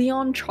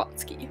 Leon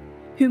Trotsky,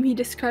 whom he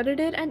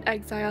discredited and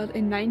exiled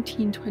in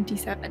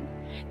 1927,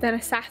 then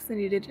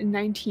assassinated in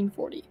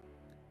 1940.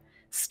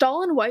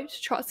 Stalin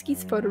wiped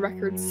Trotsky's photo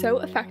records so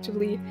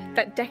effectively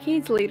that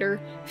decades later,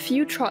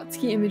 few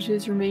Trotsky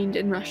images remained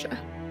in Russia.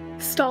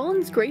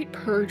 Stalin's Great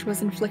Purge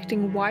was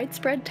inflicting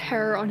widespread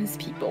terror on his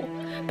people,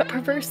 but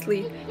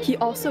perversely, he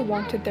also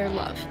wanted their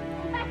love.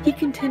 He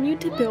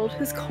continued to build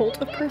his cult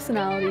of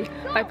personality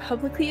by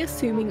publicly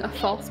assuming a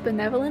false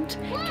benevolent,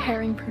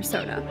 caring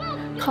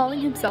persona, calling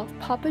himself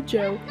Papa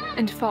Joe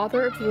and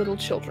father of the little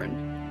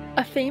children.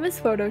 A famous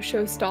photo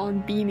shows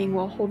Stalin beaming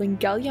while holding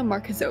Gelia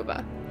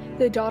Markizova,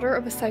 the daughter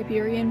of a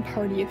Siberian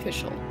party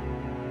official.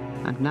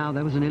 And now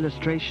there was an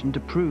illustration to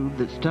prove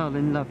that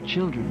Stalin loved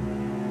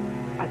children.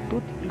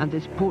 And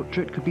this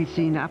portrait could be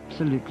seen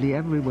absolutely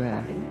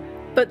everywhere.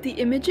 But the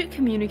image it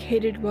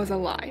communicated was a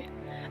lie.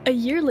 A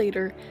year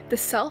later, the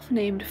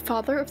self-named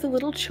father of the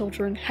little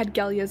children had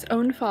Gelia's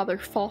own father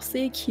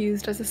falsely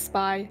accused as a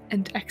spy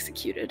and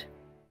executed.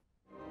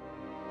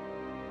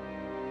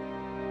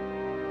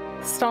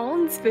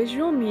 Stalin's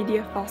visual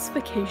media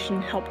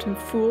falsification helped him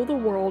fool the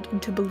world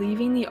into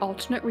believing the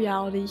alternate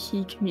reality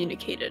he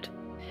communicated.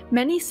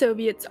 Many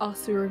Soviets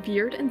also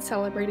revered and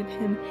celebrated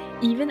him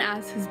even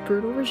as his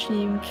brutal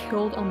regime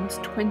killed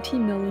almost 20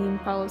 million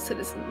fellow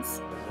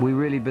citizens. We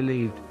really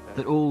believed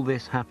that all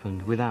this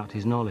happened without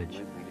his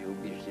knowledge.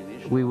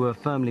 We were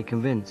firmly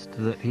convinced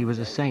that he was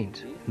a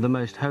saint, the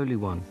most holy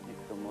one,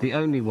 the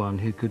only one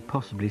who could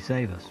possibly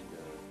save us.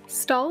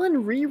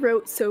 Stalin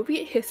rewrote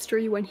Soviet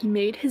history when he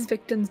made his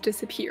victims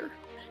disappear,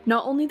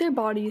 not only their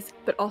bodies,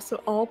 but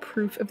also all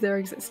proof of their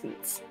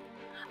existence.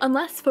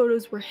 Unless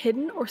photos were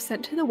hidden or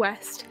sent to the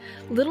West,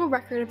 little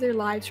record of their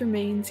lives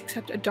remains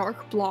except a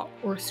dark blot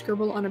or a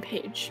scribble on a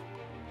page.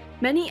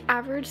 Many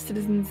average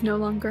citizens no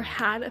longer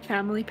had a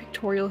family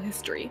pictorial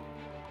history.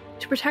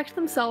 To protect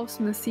themselves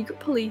from the secret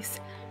police,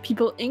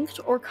 people inked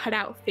or cut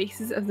out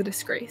faces of the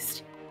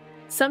disgraced.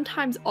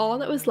 Sometimes all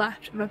that was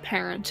left of a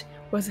parent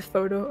was a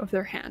photo of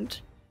their hand.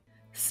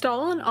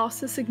 Stalin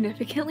also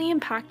significantly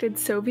impacted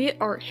Soviet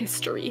art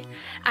history,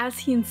 as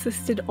he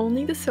insisted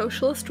only the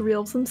socialist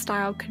realism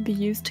style could be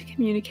used to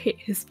communicate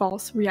his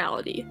false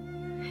reality.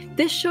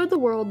 This showed the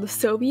world the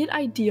Soviet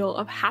ideal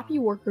of happy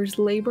workers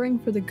laboring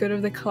for the good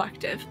of the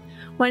collective,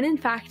 when in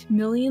fact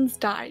millions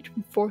died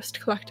from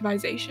forced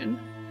collectivization.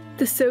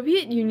 The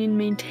Soviet Union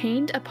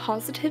maintained a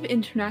positive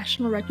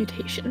international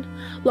reputation,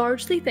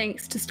 largely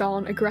thanks to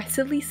Stalin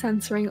aggressively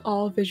censoring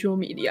all visual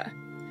media.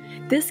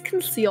 This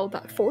concealed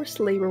that forced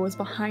labor was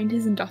behind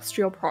his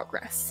industrial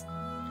progress.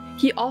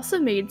 He also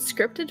made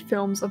scripted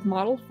films of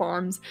model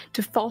farms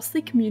to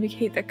falsely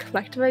communicate that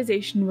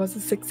collectivization was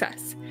a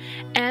success,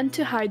 and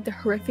to hide the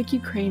horrific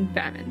Ukraine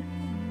famine.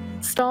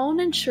 Stalin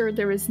ensured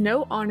there was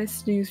no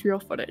honest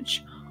newsreel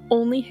footage,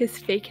 only his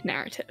fake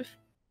narrative.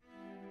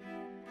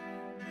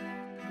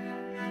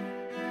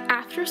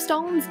 After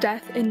Stalin's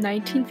death in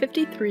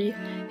 1953,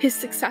 his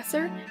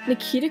successor,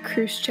 Nikita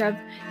Khrushchev,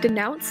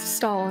 denounced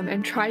Stalin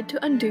and tried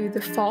to undo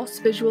the false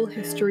visual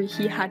history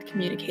he had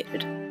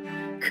communicated.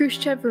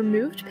 Khrushchev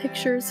removed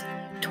pictures,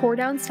 tore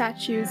down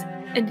statues,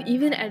 and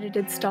even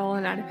edited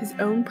Stalin out of his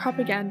own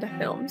propaganda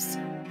films.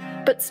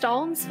 But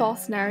Stalin's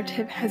false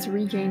narrative has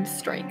regained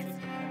strength.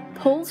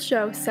 Polls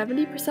show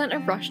 70%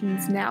 of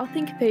Russians now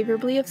think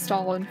favorably of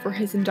Stalin for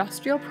his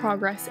industrial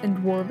progress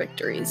and war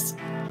victories.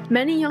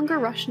 Many younger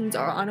Russians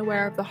are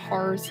unaware of the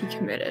horrors he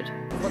committed.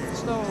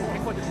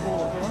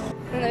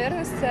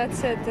 Наверное,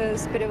 ассоциация это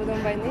с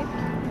периодом войны,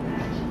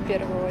 в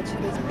первую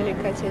очередь,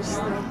 Великой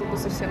Отечественной. Был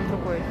совсем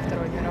другой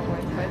Второй мировой,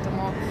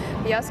 поэтому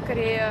я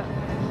скорее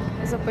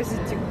за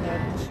позитивное.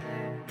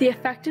 The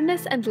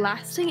effectiveness and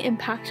lasting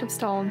impact of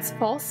Stalin's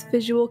false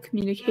visual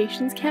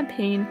communications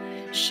campaign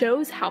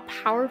shows how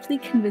powerfully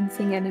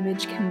convincing an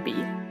image can be.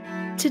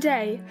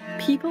 Today,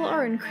 people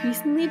are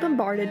increasingly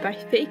bombarded by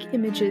fake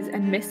images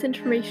and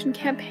misinformation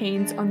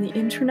campaigns on the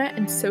internet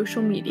and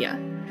social media,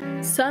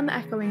 some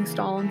echoing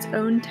Stalin's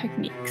own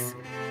techniques.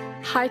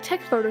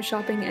 High-tech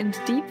photoshopping and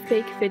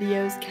deep-fake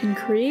videos can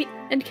create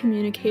and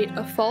communicate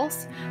a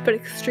false but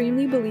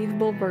extremely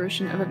believable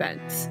version of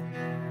events.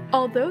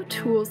 Although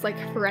tools like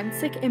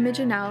forensic image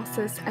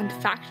analysis and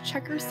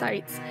fact-checker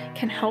sites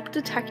can help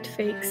detect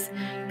fakes,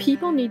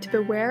 people need to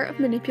beware of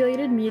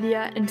manipulated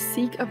media and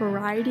seek a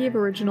variety of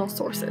original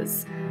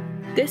sources.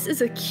 This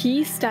is a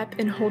key step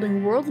in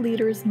holding world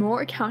leaders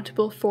more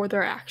accountable for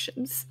their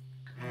actions.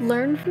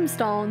 Learn from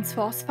Stalin's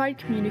falsified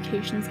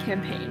communications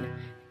campaign.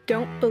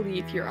 Don't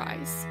believe your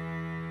eyes.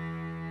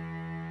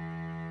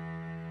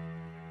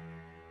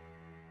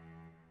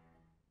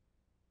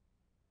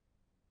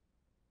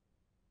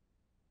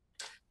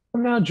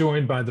 I'm now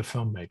joined by the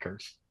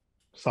filmmakers,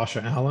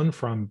 Sasha Allen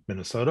from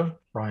Minnesota,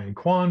 Ryan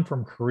Kwan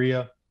from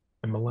Korea,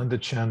 and Melinda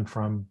Chen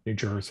from New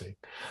Jersey.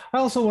 I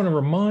also want to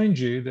remind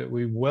you that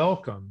we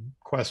welcome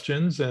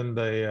questions in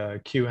the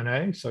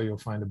Q&A, so you'll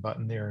find a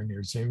button there in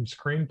your Zoom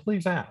screen.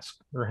 Please ask.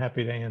 We're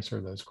happy to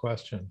answer those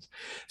questions.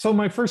 So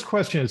my first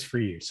question is for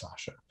you,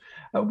 Sasha.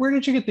 Where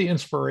did you get the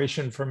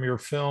inspiration from your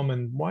film,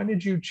 and why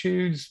did you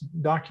choose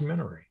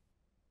documentary?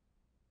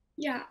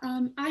 Yeah,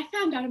 I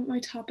found out about my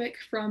topic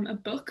from a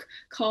book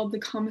called The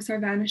Commissar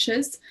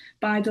Vanishes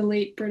by the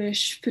late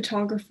British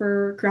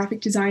photographer,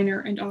 graphic designer,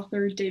 and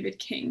author David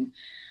King.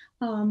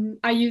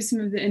 I used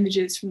some of the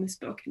images from this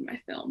book in my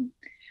film.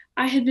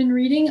 I had been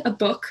reading a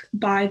book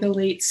by the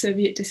late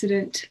Soviet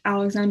dissident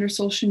Alexander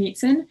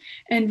Solzhenitsyn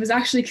and was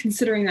actually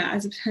considering that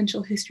as a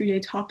potential History Day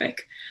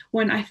topic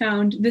when I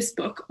found this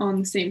book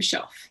on the same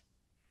shelf.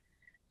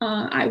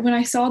 When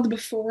I saw the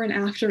before and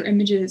after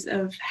images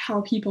of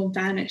how people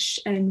vanished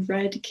and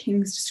read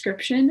King's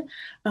description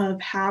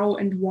of how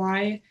and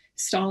why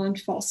Stalin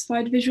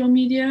falsified visual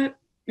media,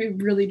 it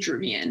really drew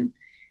me in.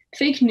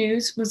 Fake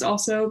news was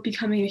also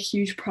becoming a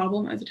huge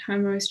problem at the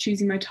time I was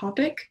choosing my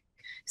topic,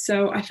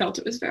 so I felt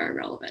it was very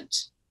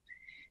relevant.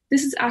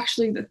 This is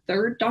actually the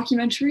third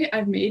documentary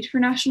I've made for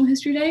National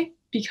History Day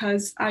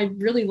because I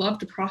really love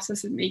the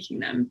process of making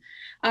them.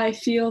 I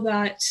feel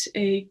that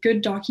a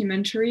good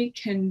documentary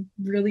can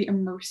really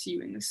immerse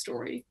you in the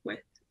story with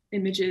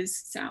images,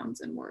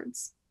 sounds, and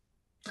words.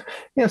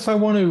 Yes, I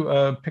want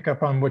to pick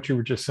up on what you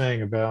were just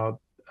saying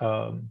about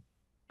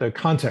the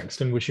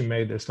context in which you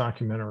made this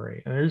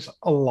documentary. And there's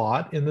a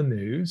lot in the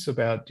news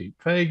about deep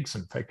fakes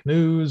and fake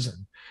news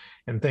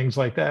and things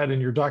like that.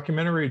 And your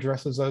documentary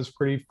addresses those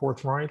pretty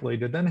forthrightly.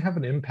 Did that have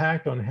an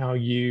impact on how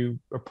you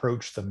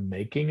approach the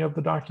making of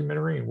the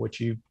documentary and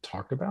what you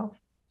talked about?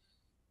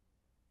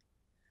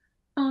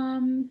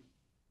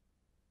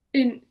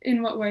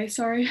 In what way?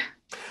 Sorry.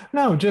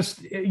 No,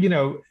 just,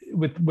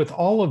 with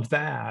all of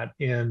that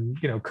in,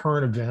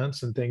 current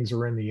events and things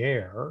are in the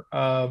air,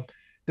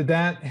 did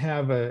that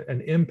have an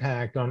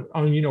impact on,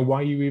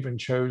 why you even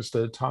chose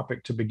the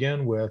topic to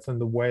begin with and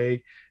the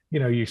way,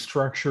 you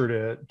structured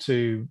it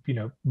to,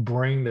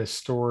 bring this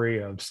story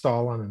of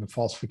Stalin and the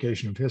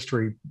falsification of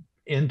history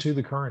into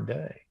the current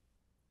day?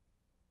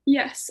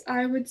 Yes,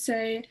 I would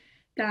say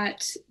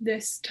that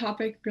this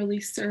topic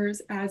really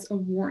serves as a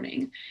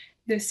warning.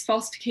 This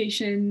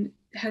falsification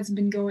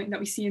that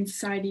we see in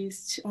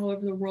societies all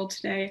over the world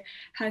today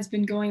has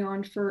been going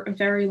on for a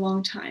very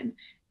long time.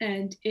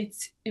 And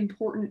it's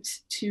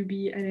important to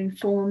be an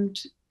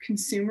informed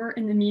consumer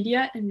in the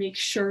media and make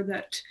sure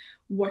that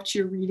what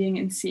you're reading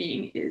and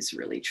seeing is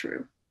really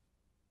true.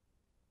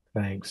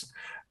 Thanks.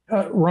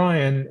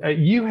 Ryan,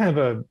 you have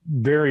a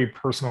very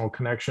personal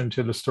connection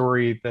to the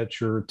story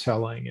that you're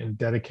telling and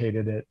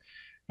dedicated it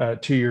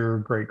to your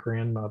great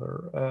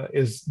grandmother.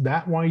 Is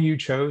that why you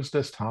chose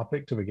this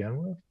topic to begin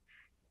with?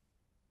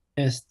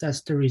 Yes,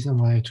 that's the reason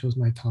why I chose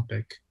my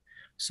topic.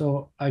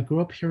 So I grew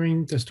up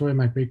hearing the story of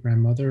my great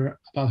grandmother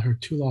about her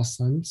two lost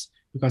sons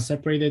who got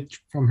separated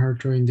from her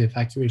during the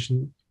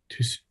evacuation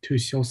to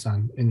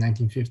Siosan in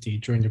 1950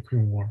 during the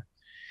Korean War.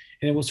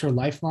 And it was her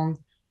lifelong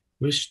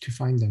wish to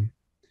find them.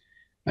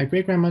 My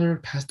great grandmother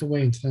passed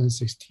away in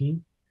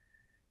 2016.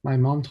 My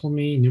mom told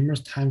me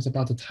numerous times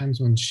about the times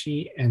when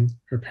she and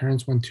her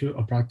parents went to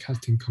a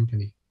broadcasting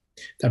company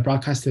that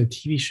broadcasted a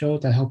TV show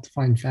that helped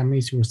find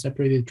families who were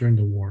separated during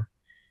the war.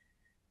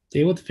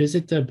 They would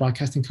visit the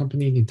broadcasting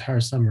company the entire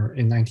summer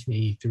in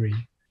 1983.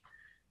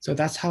 So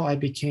that's how I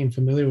became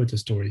familiar with the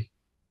story.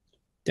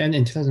 Then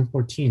in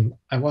 2014,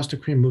 I watched a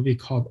Korean movie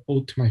called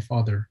Ode to My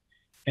Father,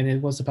 and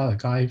it was about a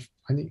guy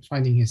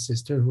finding his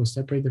sister who was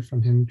separated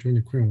from him during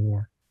the Korean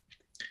War.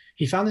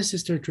 He found his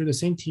sister through the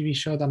same TV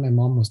show that my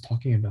mom was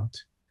talking about.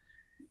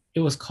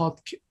 It was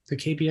called the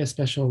KBS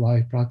Special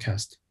Live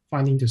Broadcast,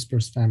 Finding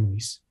Dispersed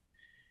Families.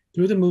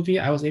 Through the movie,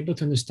 I was able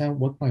to understand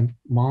what my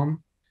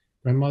mom,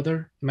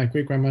 grandmother, and my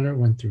great-grandmother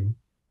went through.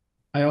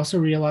 I also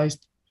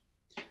realized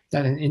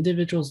that an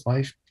individual's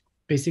life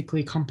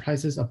basically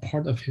comprises a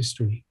part of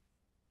history.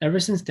 Ever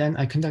since then,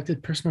 I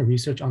conducted personal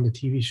research on the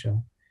TV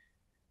show.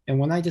 And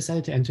when I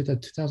decided to enter the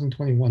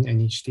 2021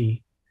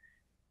 NHD,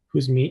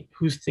 whose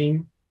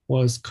theme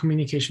was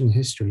communication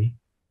history,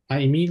 I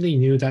immediately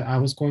knew that I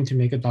was going to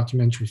make a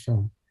documentary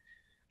film.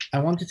 I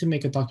wanted to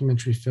make a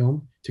documentary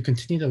film to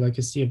continue the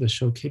legacy of the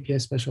show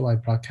KBS Special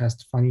Live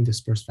Broadcast Finding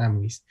Dispersed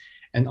Families,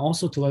 and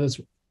also to let us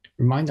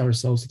remind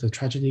ourselves of the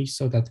tragedy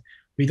so that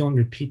we don't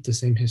repeat the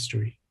same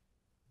history.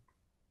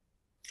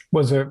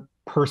 Was it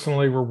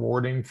personally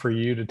rewarding for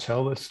you to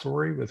tell this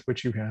story with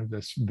which you have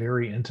this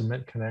very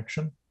intimate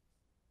connection?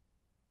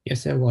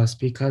 Yes, it was,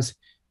 because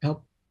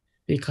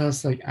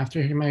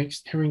after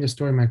hearing the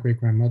story of my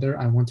great-grandmother,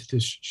 I wanted to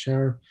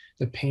share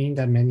the pain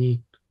that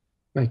many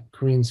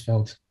Koreans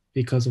felt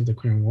because of the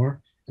Korean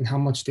War and how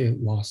much they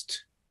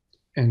lost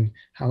and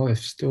how it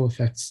still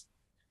affects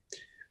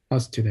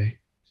us today.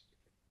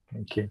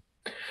 Thank you.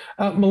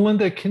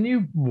 Melinda, can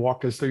you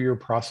walk us through your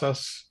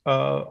process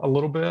a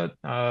little bit?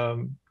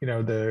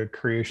 The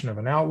creation of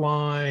an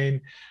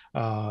outline,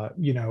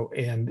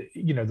 and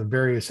the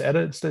various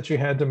edits that you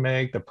had to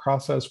make, the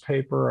process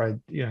paper. I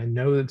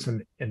know it's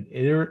an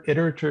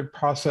iterative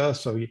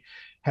process, so you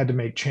had to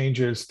make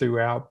changes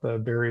throughout the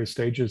various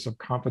stages of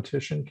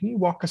competition. Can you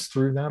walk us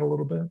through that a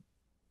little bit? Of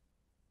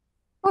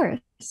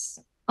course.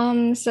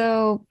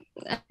 So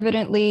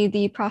evidently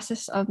the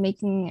process of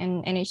making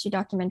an NHD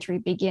documentary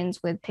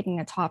begins with picking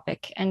a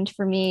topic. And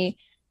for me,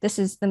 this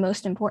is the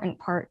most important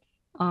part.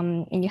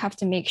 And you have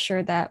to make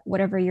sure that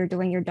whatever you're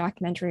doing your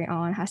documentary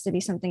on has to be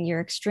something you're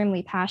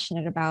extremely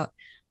passionate about,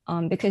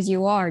 because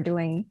you are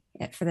doing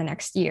it for the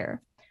next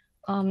year.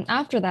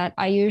 After that,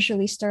 I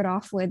usually start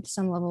off with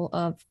some level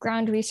of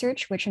ground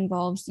research, which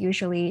involves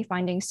usually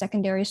finding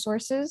secondary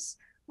sources,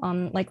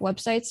 like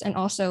websites and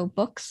also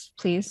books.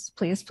 Please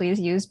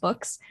use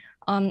books.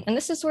 And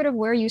this is sort of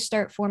where you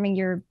start forming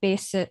your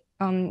basis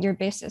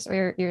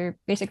or your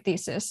basic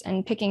thesis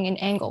and picking an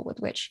angle with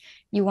which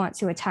you want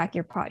to attack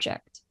your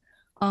project.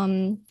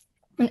 And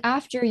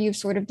after you've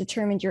sort of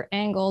determined your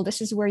angle,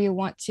 this is where you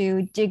want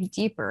to dig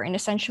deeper and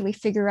essentially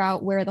figure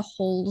out where the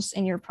holes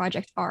in your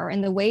project are.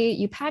 And the way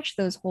you patch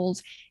those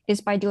holes is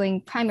by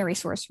doing primary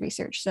source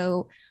research.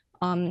 So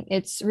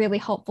it's really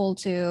helpful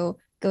to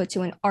go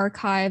to an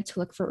archive to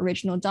look for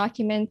original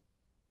documents,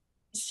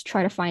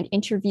 try to find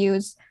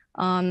interviews,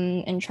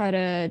 and try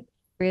to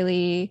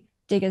really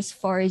dig as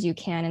far as you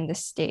can in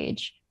this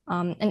stage.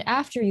 And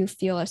after you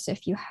feel as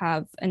if you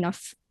have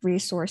enough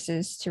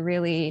resources to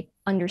really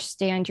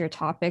understand your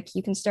topic,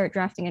 you can start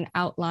drafting an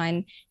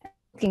outline,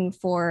 looking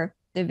for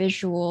the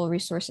visual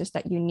resources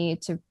that you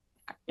need to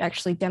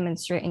actually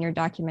demonstrate in your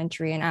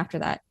documentary. And after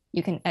that,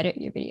 you can edit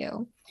your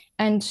video.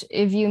 And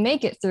if you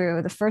make it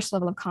through the first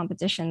level of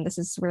competition, this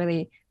is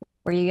really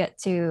where you get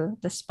to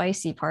the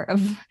spicy part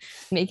of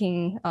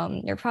making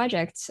your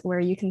project, where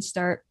you can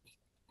start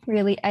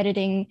really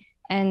editing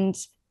and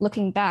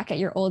looking back at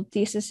your old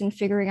thesis and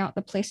figuring out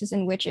the places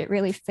in which it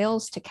really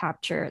fails to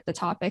capture the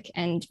topic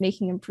and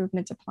making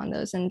improvements upon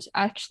those. And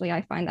actually,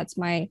 I find that's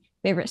my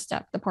favorite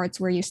step, the parts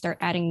where you start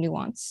adding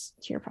nuance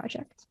to your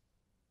project.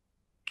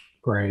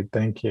 Great,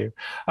 thank you.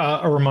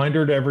 A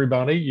reminder to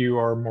everybody, you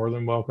are more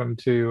than welcome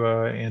to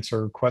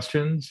answer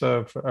questions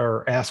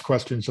or ask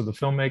questions of the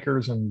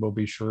filmmakers, and we'll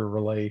be sure to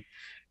relay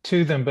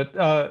to them.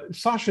 But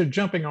Sasha,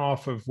 jumping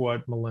off of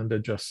what Melinda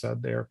just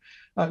said there,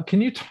 can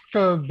you talk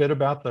a bit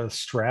about the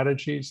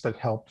strategies that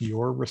help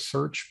your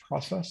research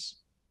process?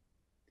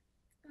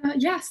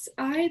 Yes,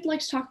 I'd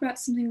like to talk about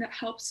something that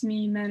helps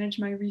me manage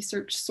my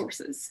research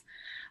sources.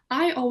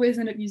 I always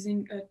end up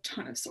using a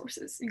ton of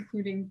sources,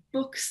 including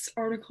books,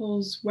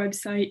 articles,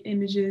 website,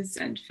 images,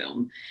 and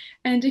film,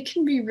 and it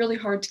can be really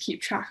hard to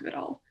keep track of it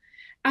all.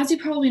 As you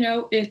probably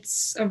know,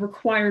 it's a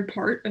required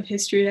part of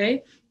History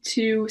Day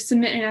to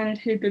submit an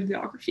annotated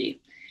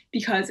bibliography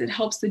because it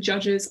helps the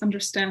judges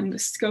understand the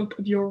scope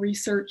of your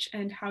research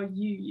and how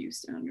you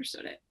used and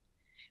understood it.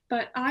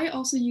 But I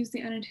also use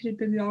the annotated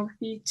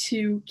bibliography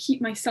to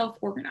keep myself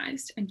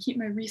organized and keep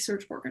my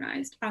research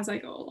organized as I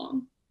go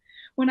along.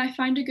 When I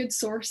find a good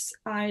source,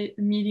 I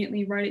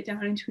immediately write it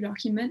down into a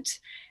document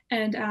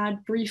and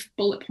add brief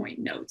bullet point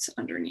notes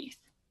underneath.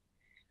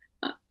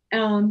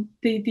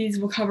 These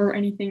will cover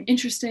anything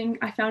interesting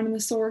I found in the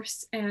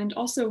source and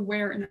also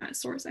where in that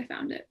source I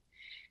found it.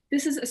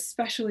 This is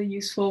especially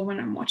useful when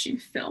I'm watching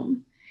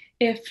film.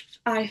 If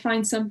I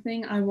find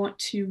something I want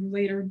to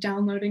later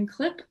download and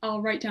clip,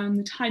 I'll write down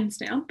the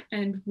timestamp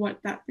and what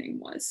that thing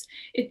was.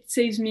 It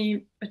saves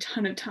me a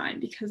ton of time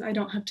because I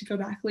don't have to go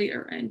back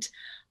later and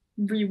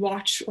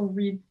rewatch or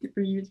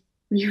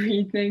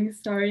reread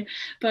things, sorry,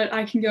 but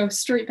I can go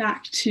straight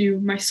back to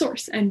my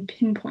source and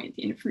pinpoint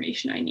the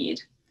information I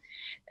need.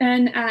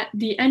 And at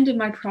the end of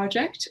my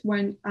project,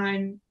 when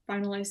I'm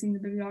finalizing the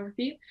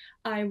bibliography,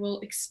 I will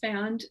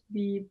expand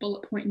the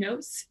bullet point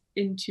notes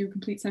into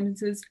complete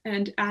sentences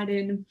and add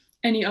in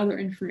any other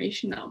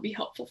information that will be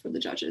helpful for the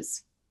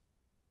judges.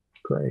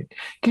 Great.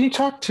 Can you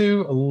talk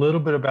to a little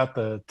bit about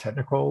the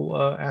technical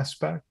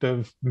aspect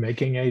of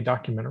making a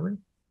documentary?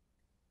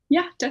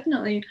 Yeah,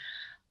 definitely.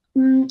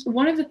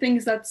 One of the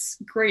things that's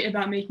great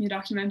about making a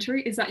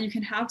documentary is that you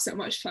can have so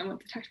much fun with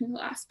the technical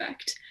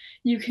aspect.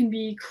 You can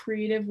be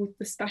creative with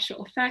the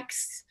special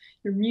effects,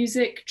 your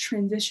music,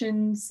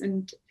 transitions,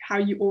 and how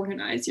you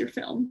organize your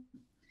film.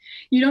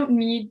 You don't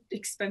need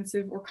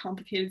expensive or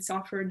complicated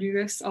software to do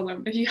this,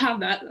 although if you have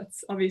that,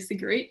 that's obviously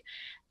great.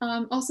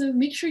 Also,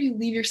 make sure you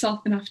leave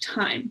yourself enough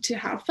time to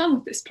have fun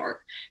with this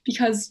part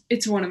because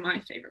it's one of my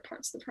favorite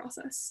parts of the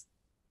process.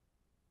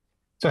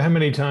 So how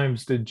many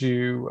times did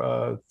you,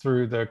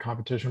 through the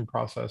competition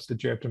process,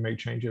 did you have to make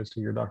changes to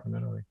your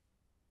documentary?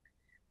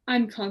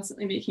 I'm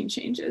constantly making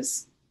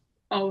changes,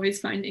 always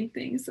finding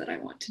things that I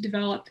want to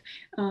develop,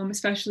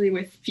 especially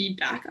with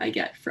feedback I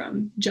get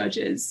from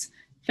judges,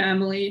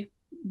 family,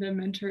 the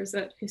mentors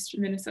at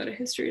Minnesota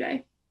History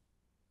Day.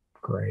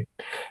 Great.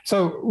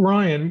 So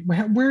Ryan,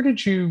 where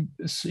did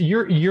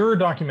your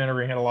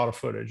documentary had a lot of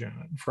footage in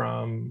it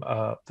from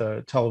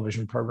the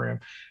television program.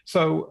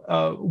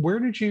 So where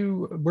did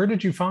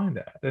you find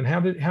that, and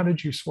how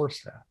did you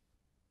source that?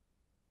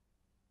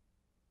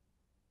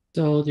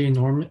 So the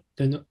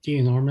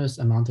enormous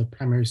amount of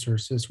primary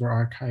sources were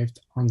archived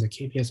on the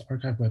KBS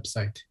archive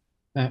website,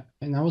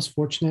 and I was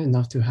fortunate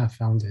enough to have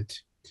found it.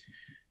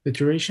 The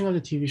duration of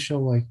the TV show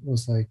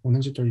was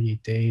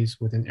 138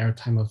 days with an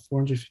airtime of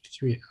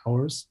 453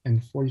 hours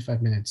and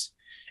 45 minutes.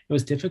 It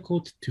was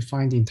difficult to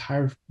find the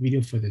entire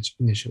video footage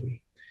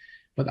initially,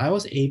 but I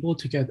was able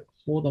to get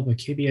hold of a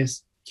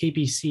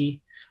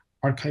KBC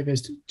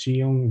archivist,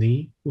 Ji-Young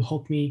Lee, who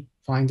helped me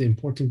find the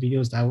important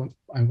videos that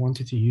I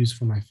wanted to use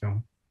for my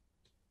film.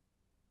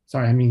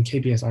 Sorry, I mean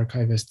KBS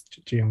archivist,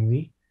 Ji-Young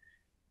Lee.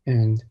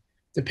 And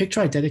the picture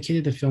I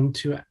dedicated the film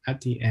to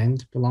at the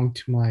end belonged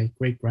to my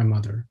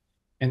great-grandmother,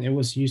 and it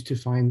was used to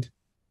find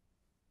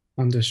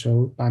on the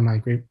show by my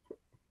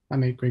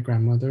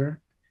great-grandmother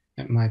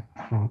and my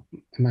mom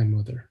and my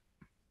mother.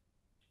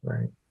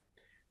 Right.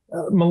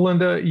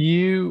 Melinda,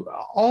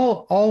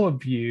 all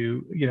of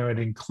you, it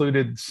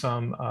included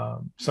some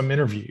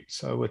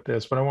interviews with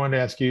this, but I wanted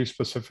to ask you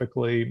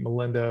specifically,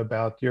 Melinda,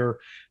 about the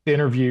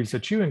interviews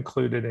that you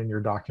included in your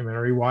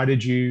documentary. Why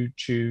did you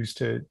choose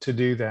to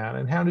do that,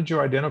 and how did you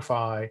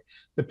identify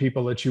the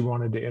people that you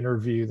wanted to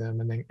interview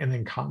them and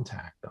then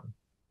contact them?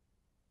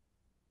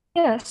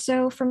 Yeah,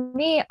 so for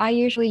me, I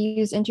usually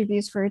use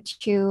interviews for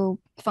two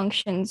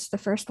functions. The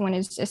first one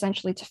is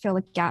essentially to fill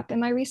a gap in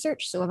my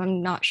research. So if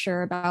I'm not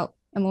sure about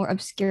a more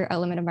obscure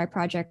element of my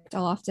project,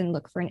 I'll often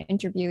look for an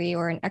interviewee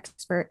or an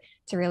expert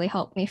to really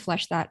help me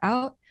flesh that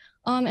out.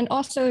 And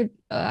also,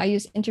 I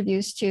use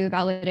interviews to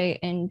validate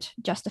and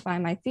justify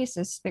my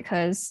thesis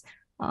because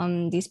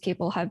These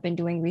people have been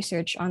doing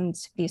research on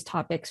these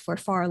topics for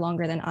far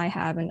longer than I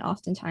have, and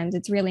oftentimes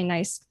it's really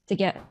nice to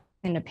get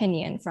an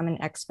opinion from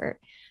an expert.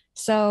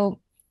 So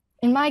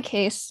in my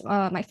case,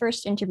 my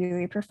first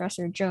interviewee,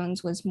 Professor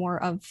Jones, was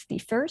more of the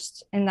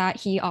first in that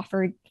he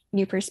offered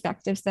new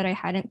perspectives that I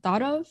hadn't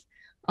thought of,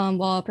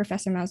 while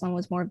Professor Maslon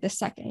was more of the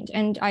second.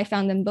 And I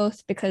found them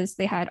both because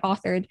they had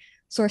authored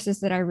sources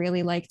that I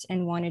really liked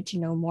and wanted to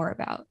know more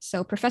about.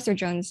 So Professor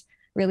Jones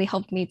really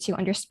helped me to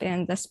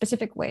understand the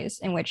specific ways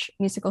in which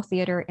musical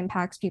theater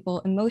impacts people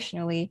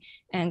emotionally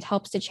and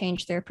helps to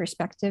change their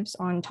perspectives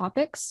on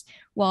topics,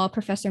 while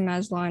Professor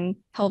Maslon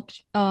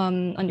helped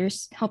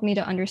me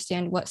to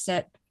understand what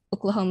set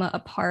Oklahoma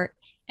apart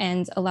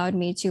and allowed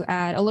me to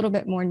add a little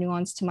bit more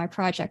nuance to my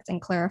project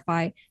and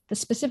clarify the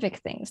specific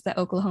things that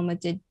Oklahoma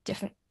did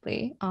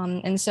differently.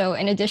 And so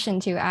in addition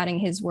to adding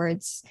his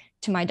words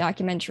to my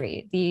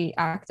documentary, the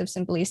act of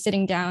simply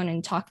sitting down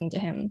and talking to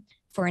him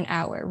for an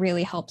hour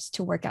really helps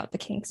to work out the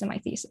kinks in my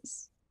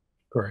thesis.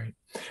 Great.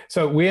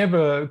 So we have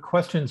a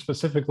question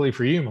specifically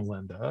for you,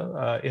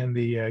 Melinda, in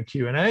the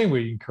Q&A.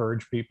 We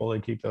encourage people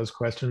to keep those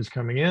questions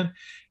coming in.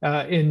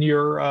 In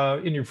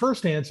your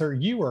first answer,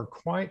 you are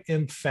quite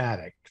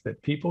emphatic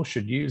that people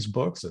should use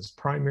books as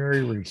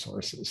primary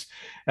resources.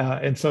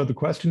 And so the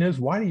question is,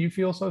 why do you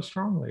feel so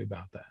strongly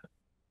about that?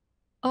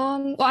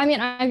 Well, I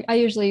mean, I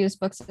usually use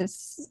books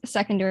as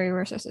secondary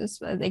resources.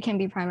 They can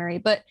be primary,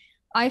 but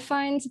I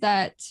find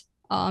that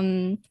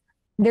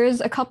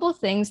there's a couple of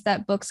things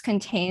that books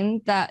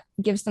contain that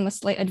gives them a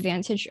slight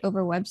advantage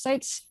over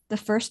websites. The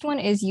first one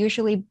is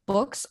usually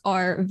books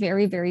are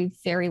very, very,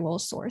 very well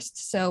sourced.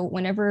 So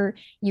whenever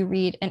you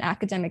read an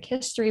academic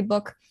history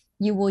book,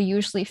 you will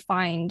usually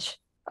find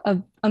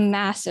a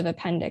massive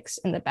appendix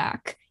in the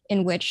back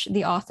in which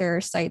the author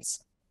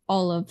cites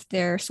all of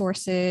their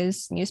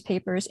sources,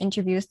 newspapers,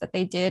 interviews that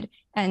they did.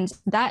 And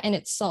that in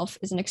itself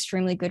is an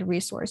extremely good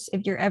resource.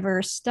 If you're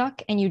ever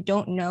stuck and you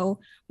don't know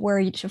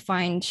where to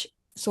find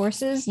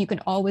sources, you can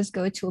always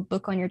go to a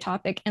book on your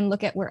topic and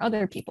look at where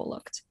other people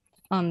looked.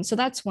 So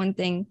that's one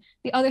thing.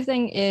 The other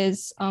thing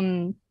is,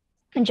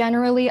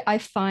 generally, I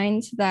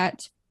find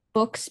that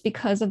books,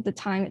 because of the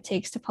time it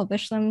takes to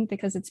publish them,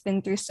 because it's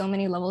been through so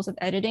many levels of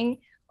editing,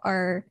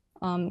 are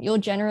you'll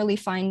generally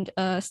find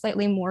a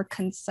slightly more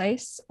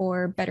concise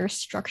or better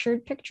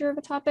structured picture of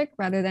a topic,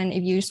 rather than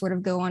if you sort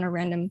of go on a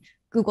random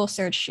Google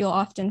search, you'll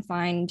often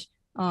find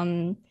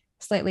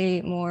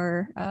slightly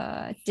more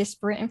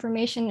disparate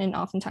information, and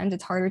oftentimes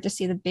it's harder to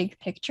see the big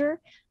picture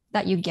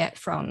that you get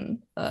from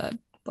a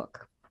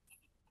book.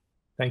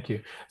 Thank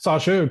you.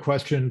 Sasha, a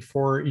question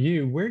for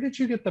you. Where did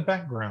you get the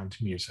background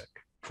music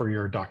for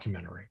your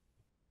documentary?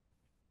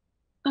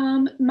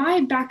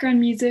 My background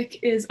music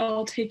is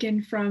all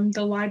taken from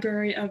the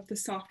library of the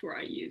software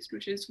I used,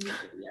 which is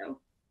WeVideo.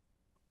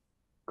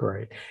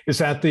 Great. Is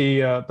that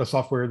the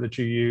software that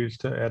you use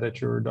to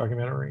edit your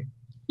documentary?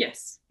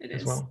 Yes, it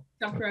is. Well?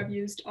 Software Okay. I've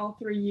used all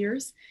 3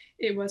 years.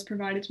 It was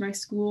provided to my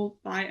school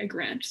by a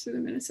grant through the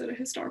Minnesota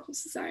Historical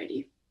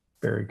Society.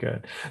 Very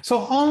good. So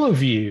all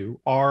of you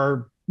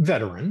are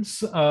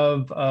veterans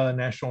of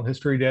National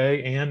History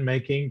Day and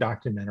making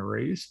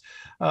documentaries.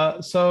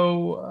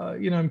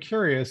 I'm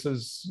curious,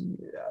 as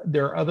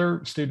there are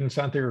other students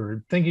out there who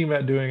are thinking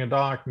about doing a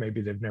doc,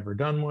 maybe they've never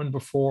done one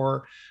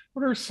before.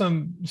 What are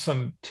some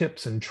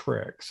tips and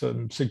tricks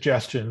and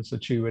suggestions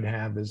that you would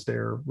have as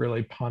they're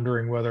really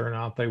pondering whether or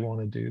not they want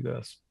to do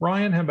this?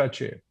 Ryan, how about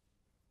you?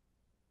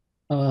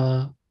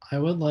 I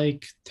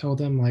would tell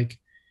them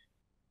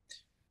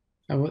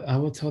I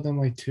would tell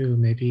them to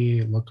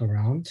maybe look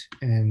around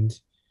and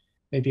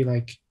maybe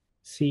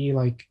see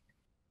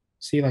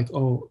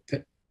oh,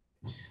 that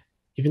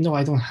even though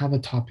I don't have a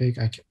topic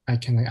I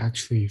can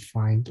actually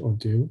find or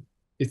do,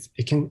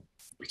 we can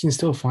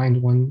still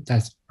find one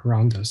that's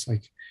around us.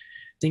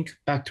 Think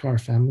back to our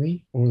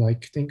family, or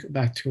think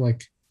back to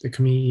the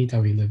community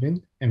that we live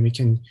in, and we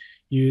can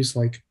use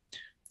what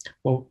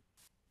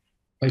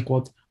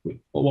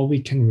we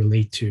can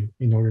relate to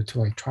in order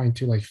to trying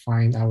to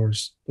find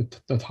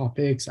the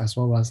topics, as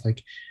well as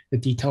the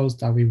details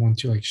that we want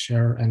to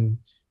share and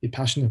be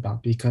passionate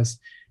about, because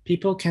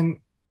people can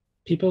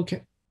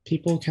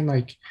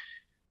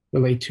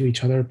relate to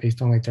each other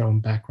based on their own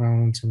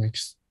backgrounds and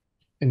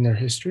in their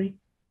history,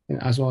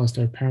 and as well as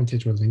their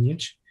parentage or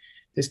lineage.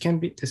 This can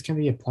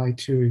be applied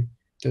to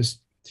this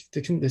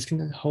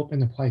can help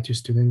and apply to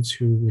students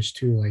who wish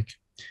to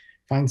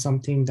find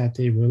something that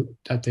they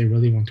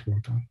really want to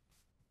work on.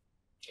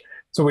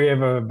 So we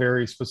have a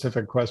very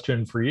specific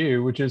question for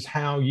you, which is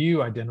how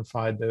you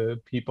identified the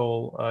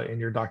people in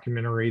your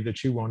documentary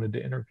that you wanted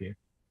to interview.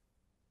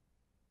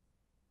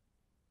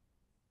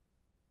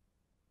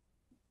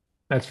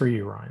 That's for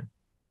you, Ryan.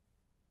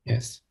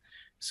 Yes.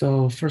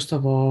 So first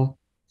of all,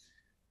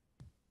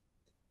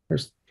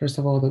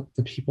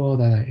 the people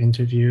that I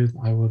interviewed,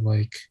 I would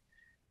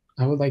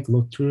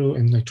look through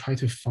and try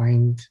to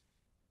find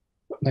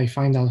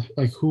out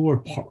who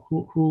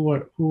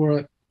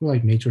were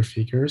major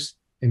figures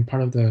in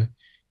part of the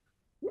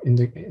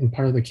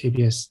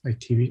KBS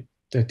TV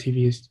the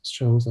TV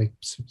shows like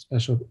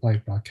special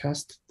like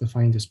broadcast to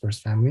find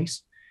dispersed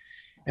families,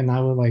 and I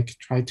would like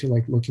try to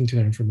like look into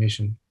their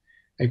information.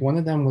 Like one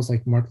of them was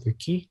like Mark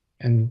Lickey,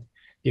 and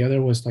the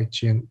other was like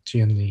Jian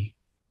Lee.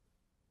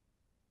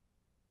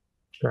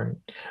 Great.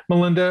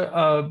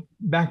 Melinda,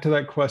 back to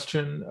that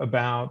question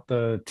about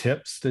the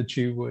tips that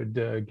you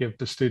would give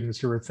to students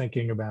who are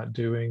thinking about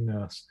doing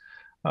this.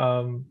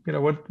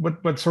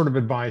 What sort of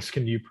advice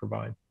can you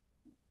provide?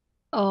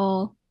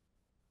 Oh,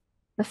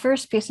 the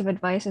first piece of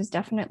advice is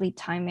definitely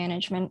time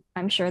management.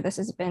 I'm sure this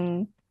has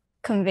been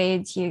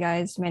conveyed to you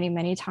guys many,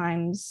 many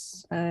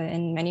times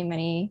in many,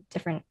 many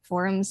different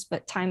forums,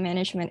 but time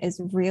management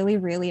is really,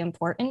 really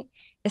important,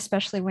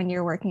 especially when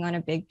you're working on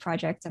a big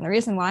project. And the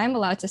reason why I'm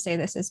allowed to say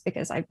this is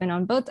because I've been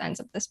on both ends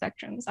of the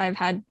spectrums. I've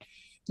had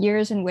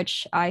years in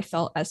which I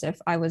felt as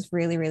if I was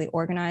really, really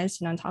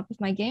organized and on top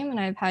of my game. And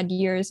I've had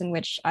years in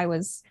which I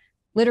was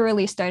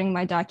literally starting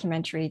my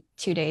documentary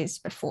 2 days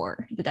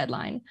before the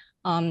deadline.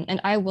 And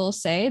I will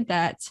say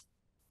that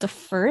the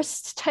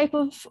first type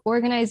of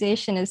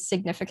organization is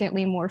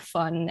significantly more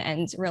fun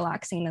and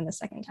relaxing than the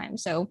second time.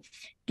 So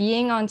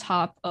being on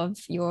top of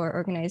your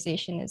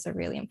organization is a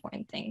really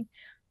important thing.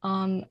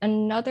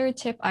 Another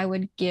tip I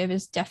would give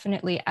is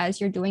definitely,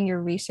 as you're doing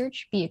your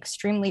research, be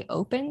extremely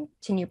open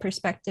to new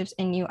perspectives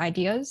and new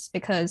ideas,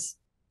 because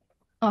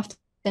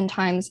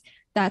oftentimes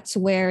that's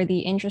where the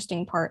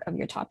interesting part of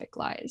your topic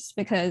lies.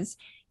 Because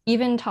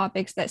even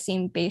topics that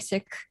seem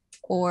basic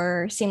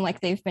or seem like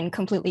they've been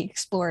completely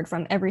explored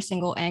from every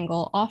single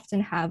angle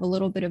often have a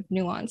little bit of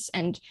nuance.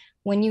 And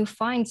when you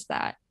find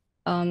that,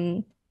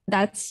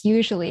 that's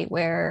usually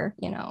where,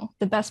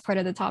 the best part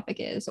of the topic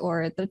is,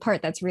 or the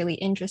part that's really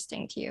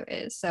interesting to you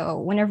is. So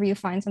whenever you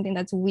find something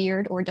that's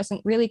weird or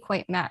doesn't really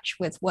quite match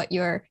with what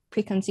your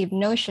preconceived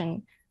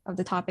notion of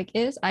the topic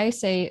is, I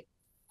say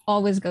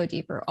always go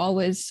deeper,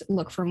 always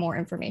look for more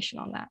information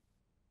on that.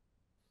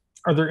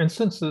 Are there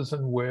instances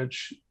in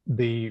which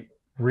the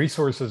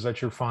resources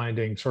that you're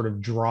finding sort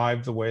of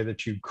drive the way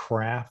that you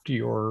craft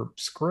your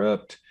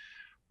script?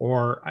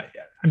 Or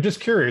I'm just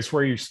curious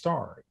where you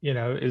start.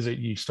 Is it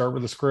you start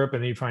with a script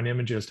and then you find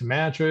images to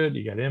match it?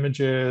 You got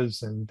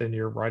images and then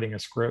you're writing a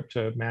script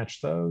to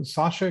match those.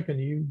 Sasha, can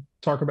you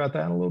talk about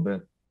that a little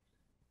bit?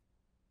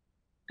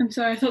 I'm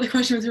sorry, I thought the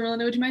question was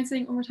irrelevant. Would you mind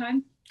saying it one more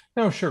time?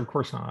 No, sure, of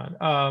course not.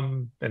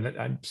 And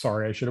I'm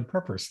sorry, I should have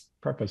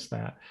prefaced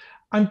that.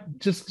 I'm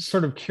just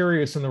sort of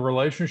curious in the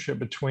relationship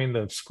between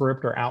the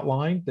script or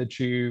outline that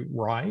you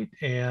write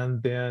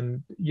and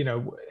then,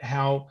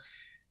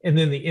 and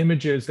then the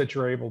images that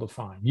you're able to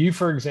find. You,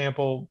 for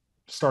example,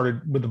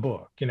 started with the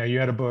book. You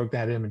had a book that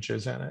had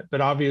images in it,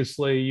 but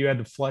obviously you had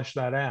to flesh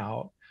that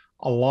out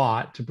a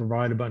lot to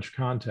provide a bunch of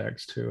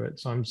context to it.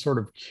 So I'm sort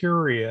of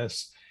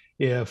curious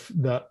if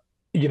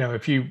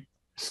if you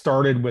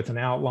started with an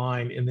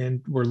outline and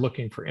then were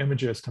looking for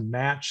images to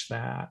match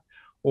that,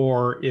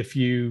 or if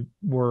you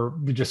were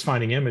just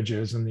finding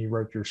images and you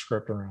wrote your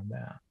script around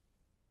that.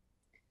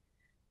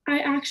 I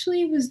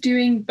actually was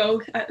doing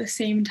both at the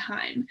same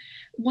time.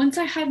 Once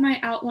I had my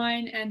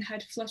outline and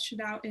had fleshed it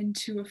out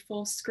into a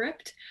full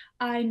script,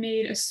 I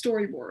made a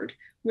storyboard,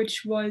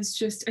 which was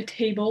just a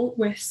table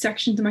with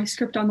sections of my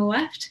script on the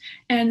left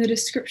and the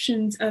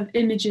descriptions of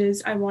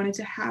images I wanted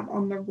to have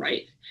on the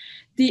right.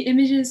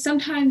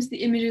 Sometimes the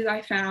images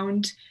I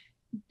found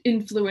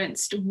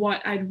influenced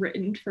what I'd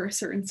written for a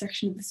certain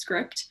section of the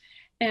script,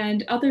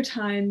 and other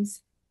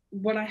times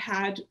what I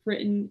had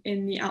written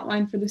in the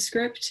outline for the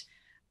script,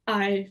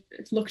 I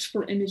looked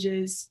for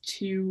images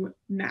to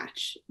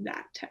match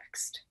that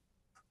text.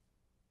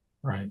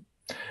 Right.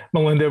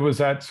 Melinda, was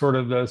that sort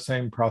of the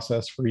same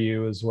process for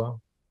you as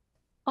well?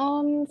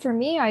 For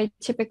me, I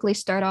typically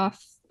start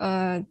off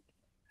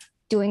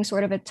doing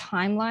sort of a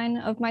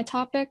timeline of my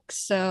topic.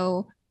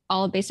 So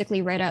I'll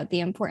basically write out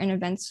the important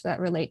events that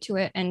relate to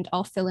it, and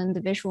I'll fill in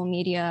the visual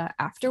media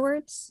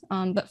afterwards.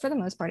 But for the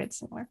most part, it's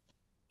similar.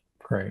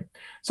 Great.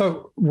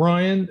 So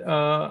Ryan,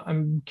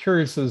 I'm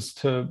curious as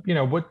to,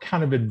 what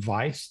kind of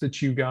advice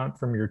that you got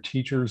from your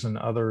teachers and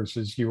others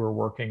as you were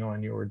working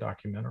on your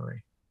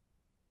documentary?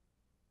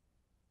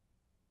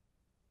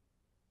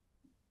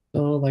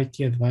 So like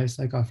the advice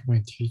I got from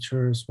my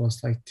teachers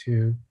was like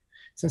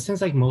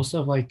since like most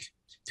of like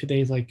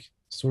today's like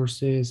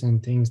sources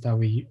and things that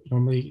we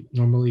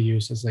normally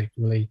use as like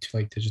relate to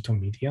like digital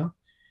media,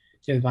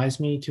 they advised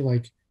me to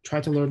like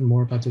try to learn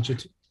more about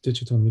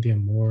digital media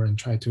more and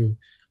try to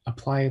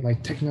apply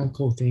like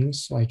technical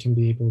things so I can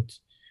be able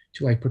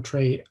to like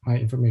portray my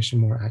information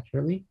more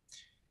accurately.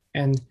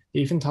 And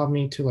they even taught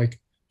me to like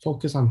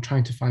focus on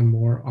trying to find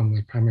more on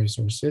like primary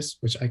sources,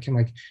 which I can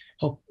like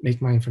help make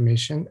my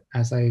information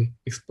as I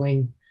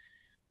explain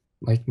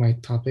like my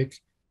topic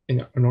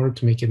in order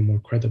to make it more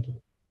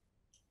credible.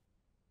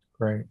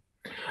 Great.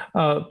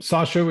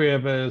 Sasha, we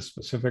have a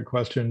specific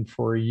question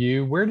for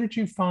you. Where did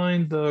you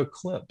find the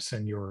clips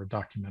in your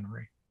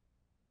documentary?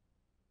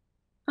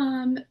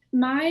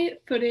 My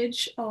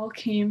footage all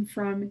came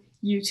from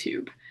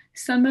YouTube.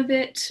 Some of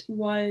it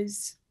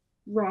was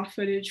raw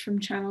footage from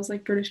channels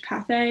like British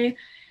Pathé,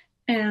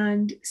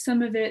 And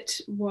some of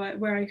it,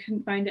 where I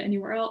couldn't find it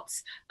anywhere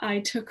else, I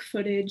took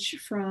footage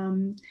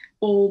from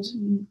old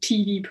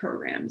TV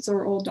programs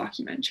or old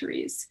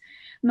documentaries.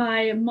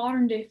 My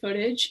modern day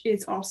footage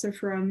is also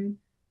from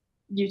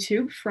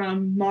YouTube,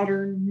 from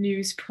modern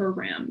news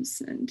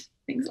programs and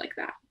things like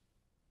that.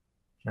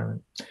 All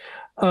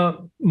right.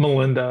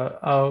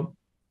 Melinda,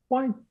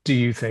 why do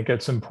you think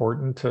it's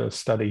important to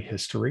study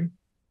history?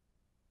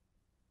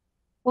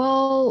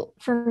 Well,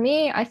 for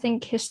me, I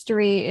think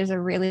history is a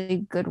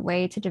really good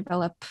way to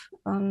develop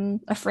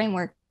a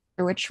framework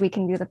through which we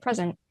can view the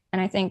present. And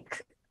I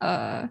think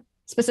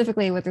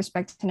specifically with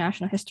respect to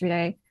National History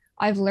Day,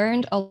 I've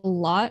learned a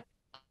lot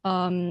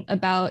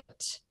about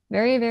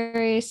very,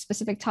 very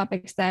specific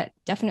topics that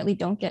definitely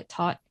don't get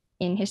taught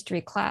in history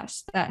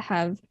class, that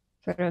have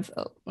sort of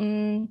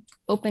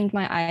opened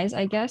my eyes,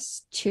 I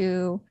guess,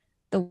 to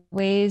the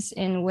ways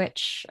in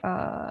which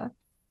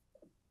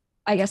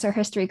I guess our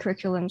history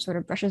curriculum sort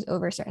of brushes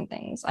over certain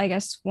things. I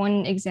guess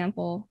one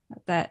example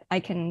that I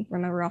can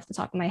remember off the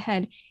top of my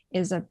head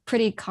is a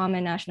pretty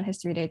common National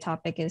History Day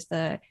topic is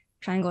the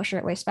Triangle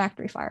Shirtwaist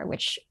Factory Fire,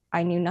 which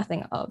I knew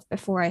nothing of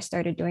before I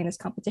started doing this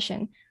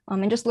competition.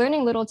 And just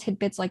learning little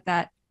tidbits like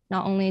that,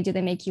 not only do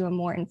they make you a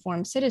more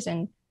informed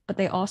citizen, but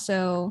they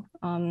also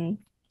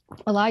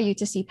allow you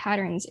to see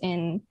patterns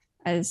in,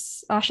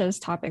 as Asha's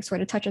topic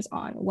sort of touches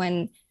on,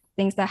 when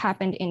things that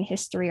happened in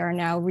history are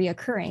now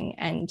reoccurring,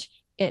 and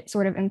it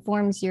sort of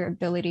informs your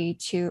ability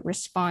to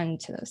respond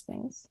to those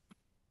things.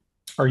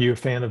 Are you a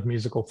fan of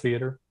musical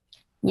theater?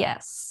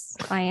 Yes,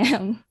 I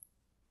am.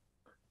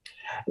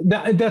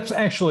 That's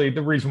actually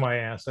the reason why I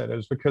asked that,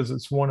 is because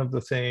it's one of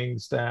the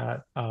things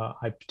that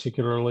I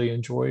particularly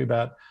enjoy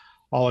about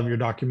all of your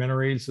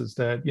documentaries, is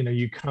that, you know,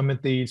 you come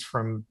at these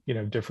from, you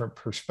know, different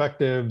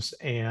perspectives,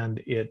 and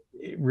it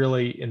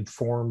really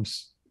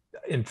informs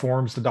the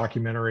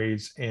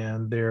documentaries,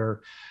 and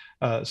they're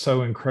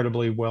so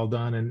incredibly well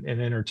done and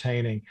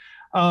entertaining.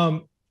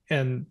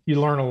 And you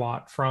learn a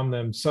lot from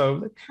them. So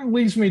that kind of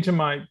leads me to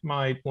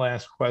my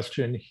last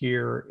question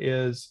here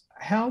is,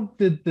 how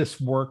did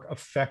this work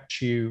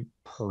affect you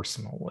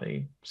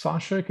personally?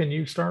 Sasha, can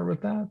you start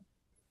with that?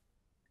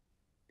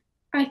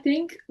 I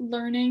think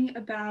learning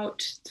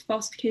about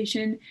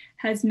falsification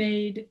has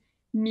made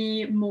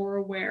me more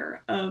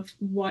aware of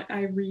what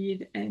I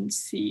read and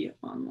see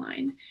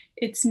online.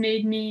 It's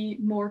made me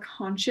more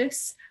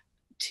conscious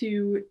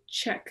to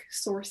check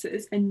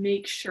sources and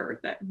make sure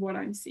that what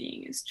I'm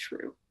seeing is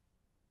true.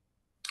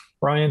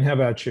 Ryan, how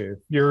about you?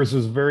 Yours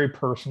is a very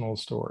personal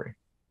story.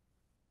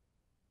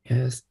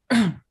 Yes.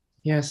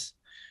 Yes.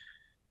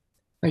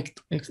 Like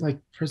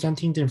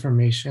presenting the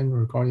information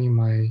regarding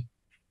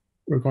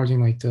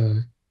like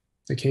the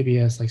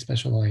KBS like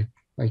special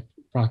like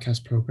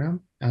broadcast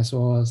program, as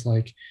well as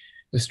like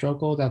the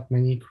struggle that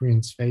many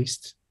Koreans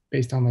faced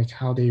based on like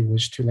how they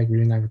wish to like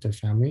reunite with their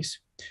families.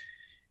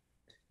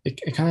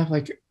 It kind of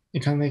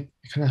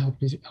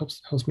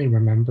helps me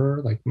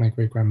remember like my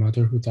great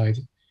grandmother who died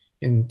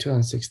in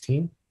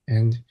 2016,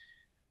 and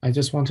I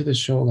just wanted to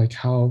show like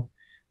how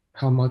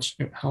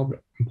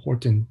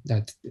important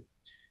that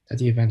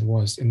the event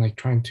was in like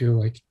trying to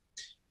like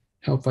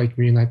help like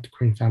reunite the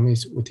Korean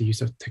families with the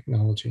use of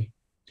technology.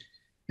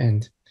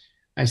 And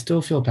I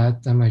still feel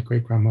bad that my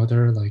great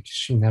grandmother, like,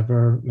 she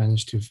never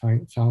managed to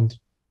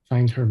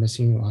find her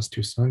missing last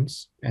two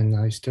sons, and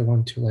I still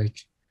want to like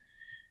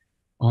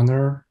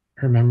honor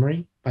her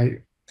memory by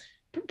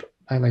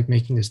like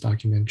making this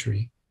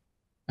documentary,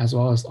 as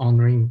well as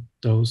honoring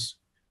those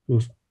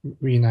who've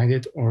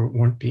reunited or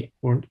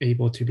weren't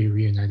able to be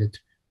reunited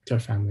with their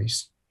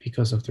families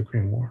because of the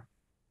Korean War.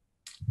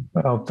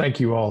 Well, thank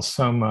you all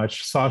so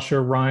much.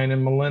 Sasha, Ryan,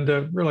 and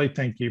Melinda, really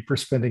thank you for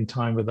spending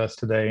time with us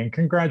today. And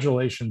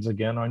congratulations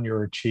again on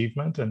your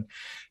achievement. And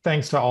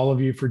thanks to all of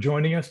you for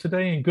joining us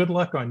today, and good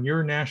luck on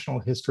your National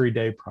History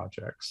Day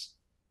projects.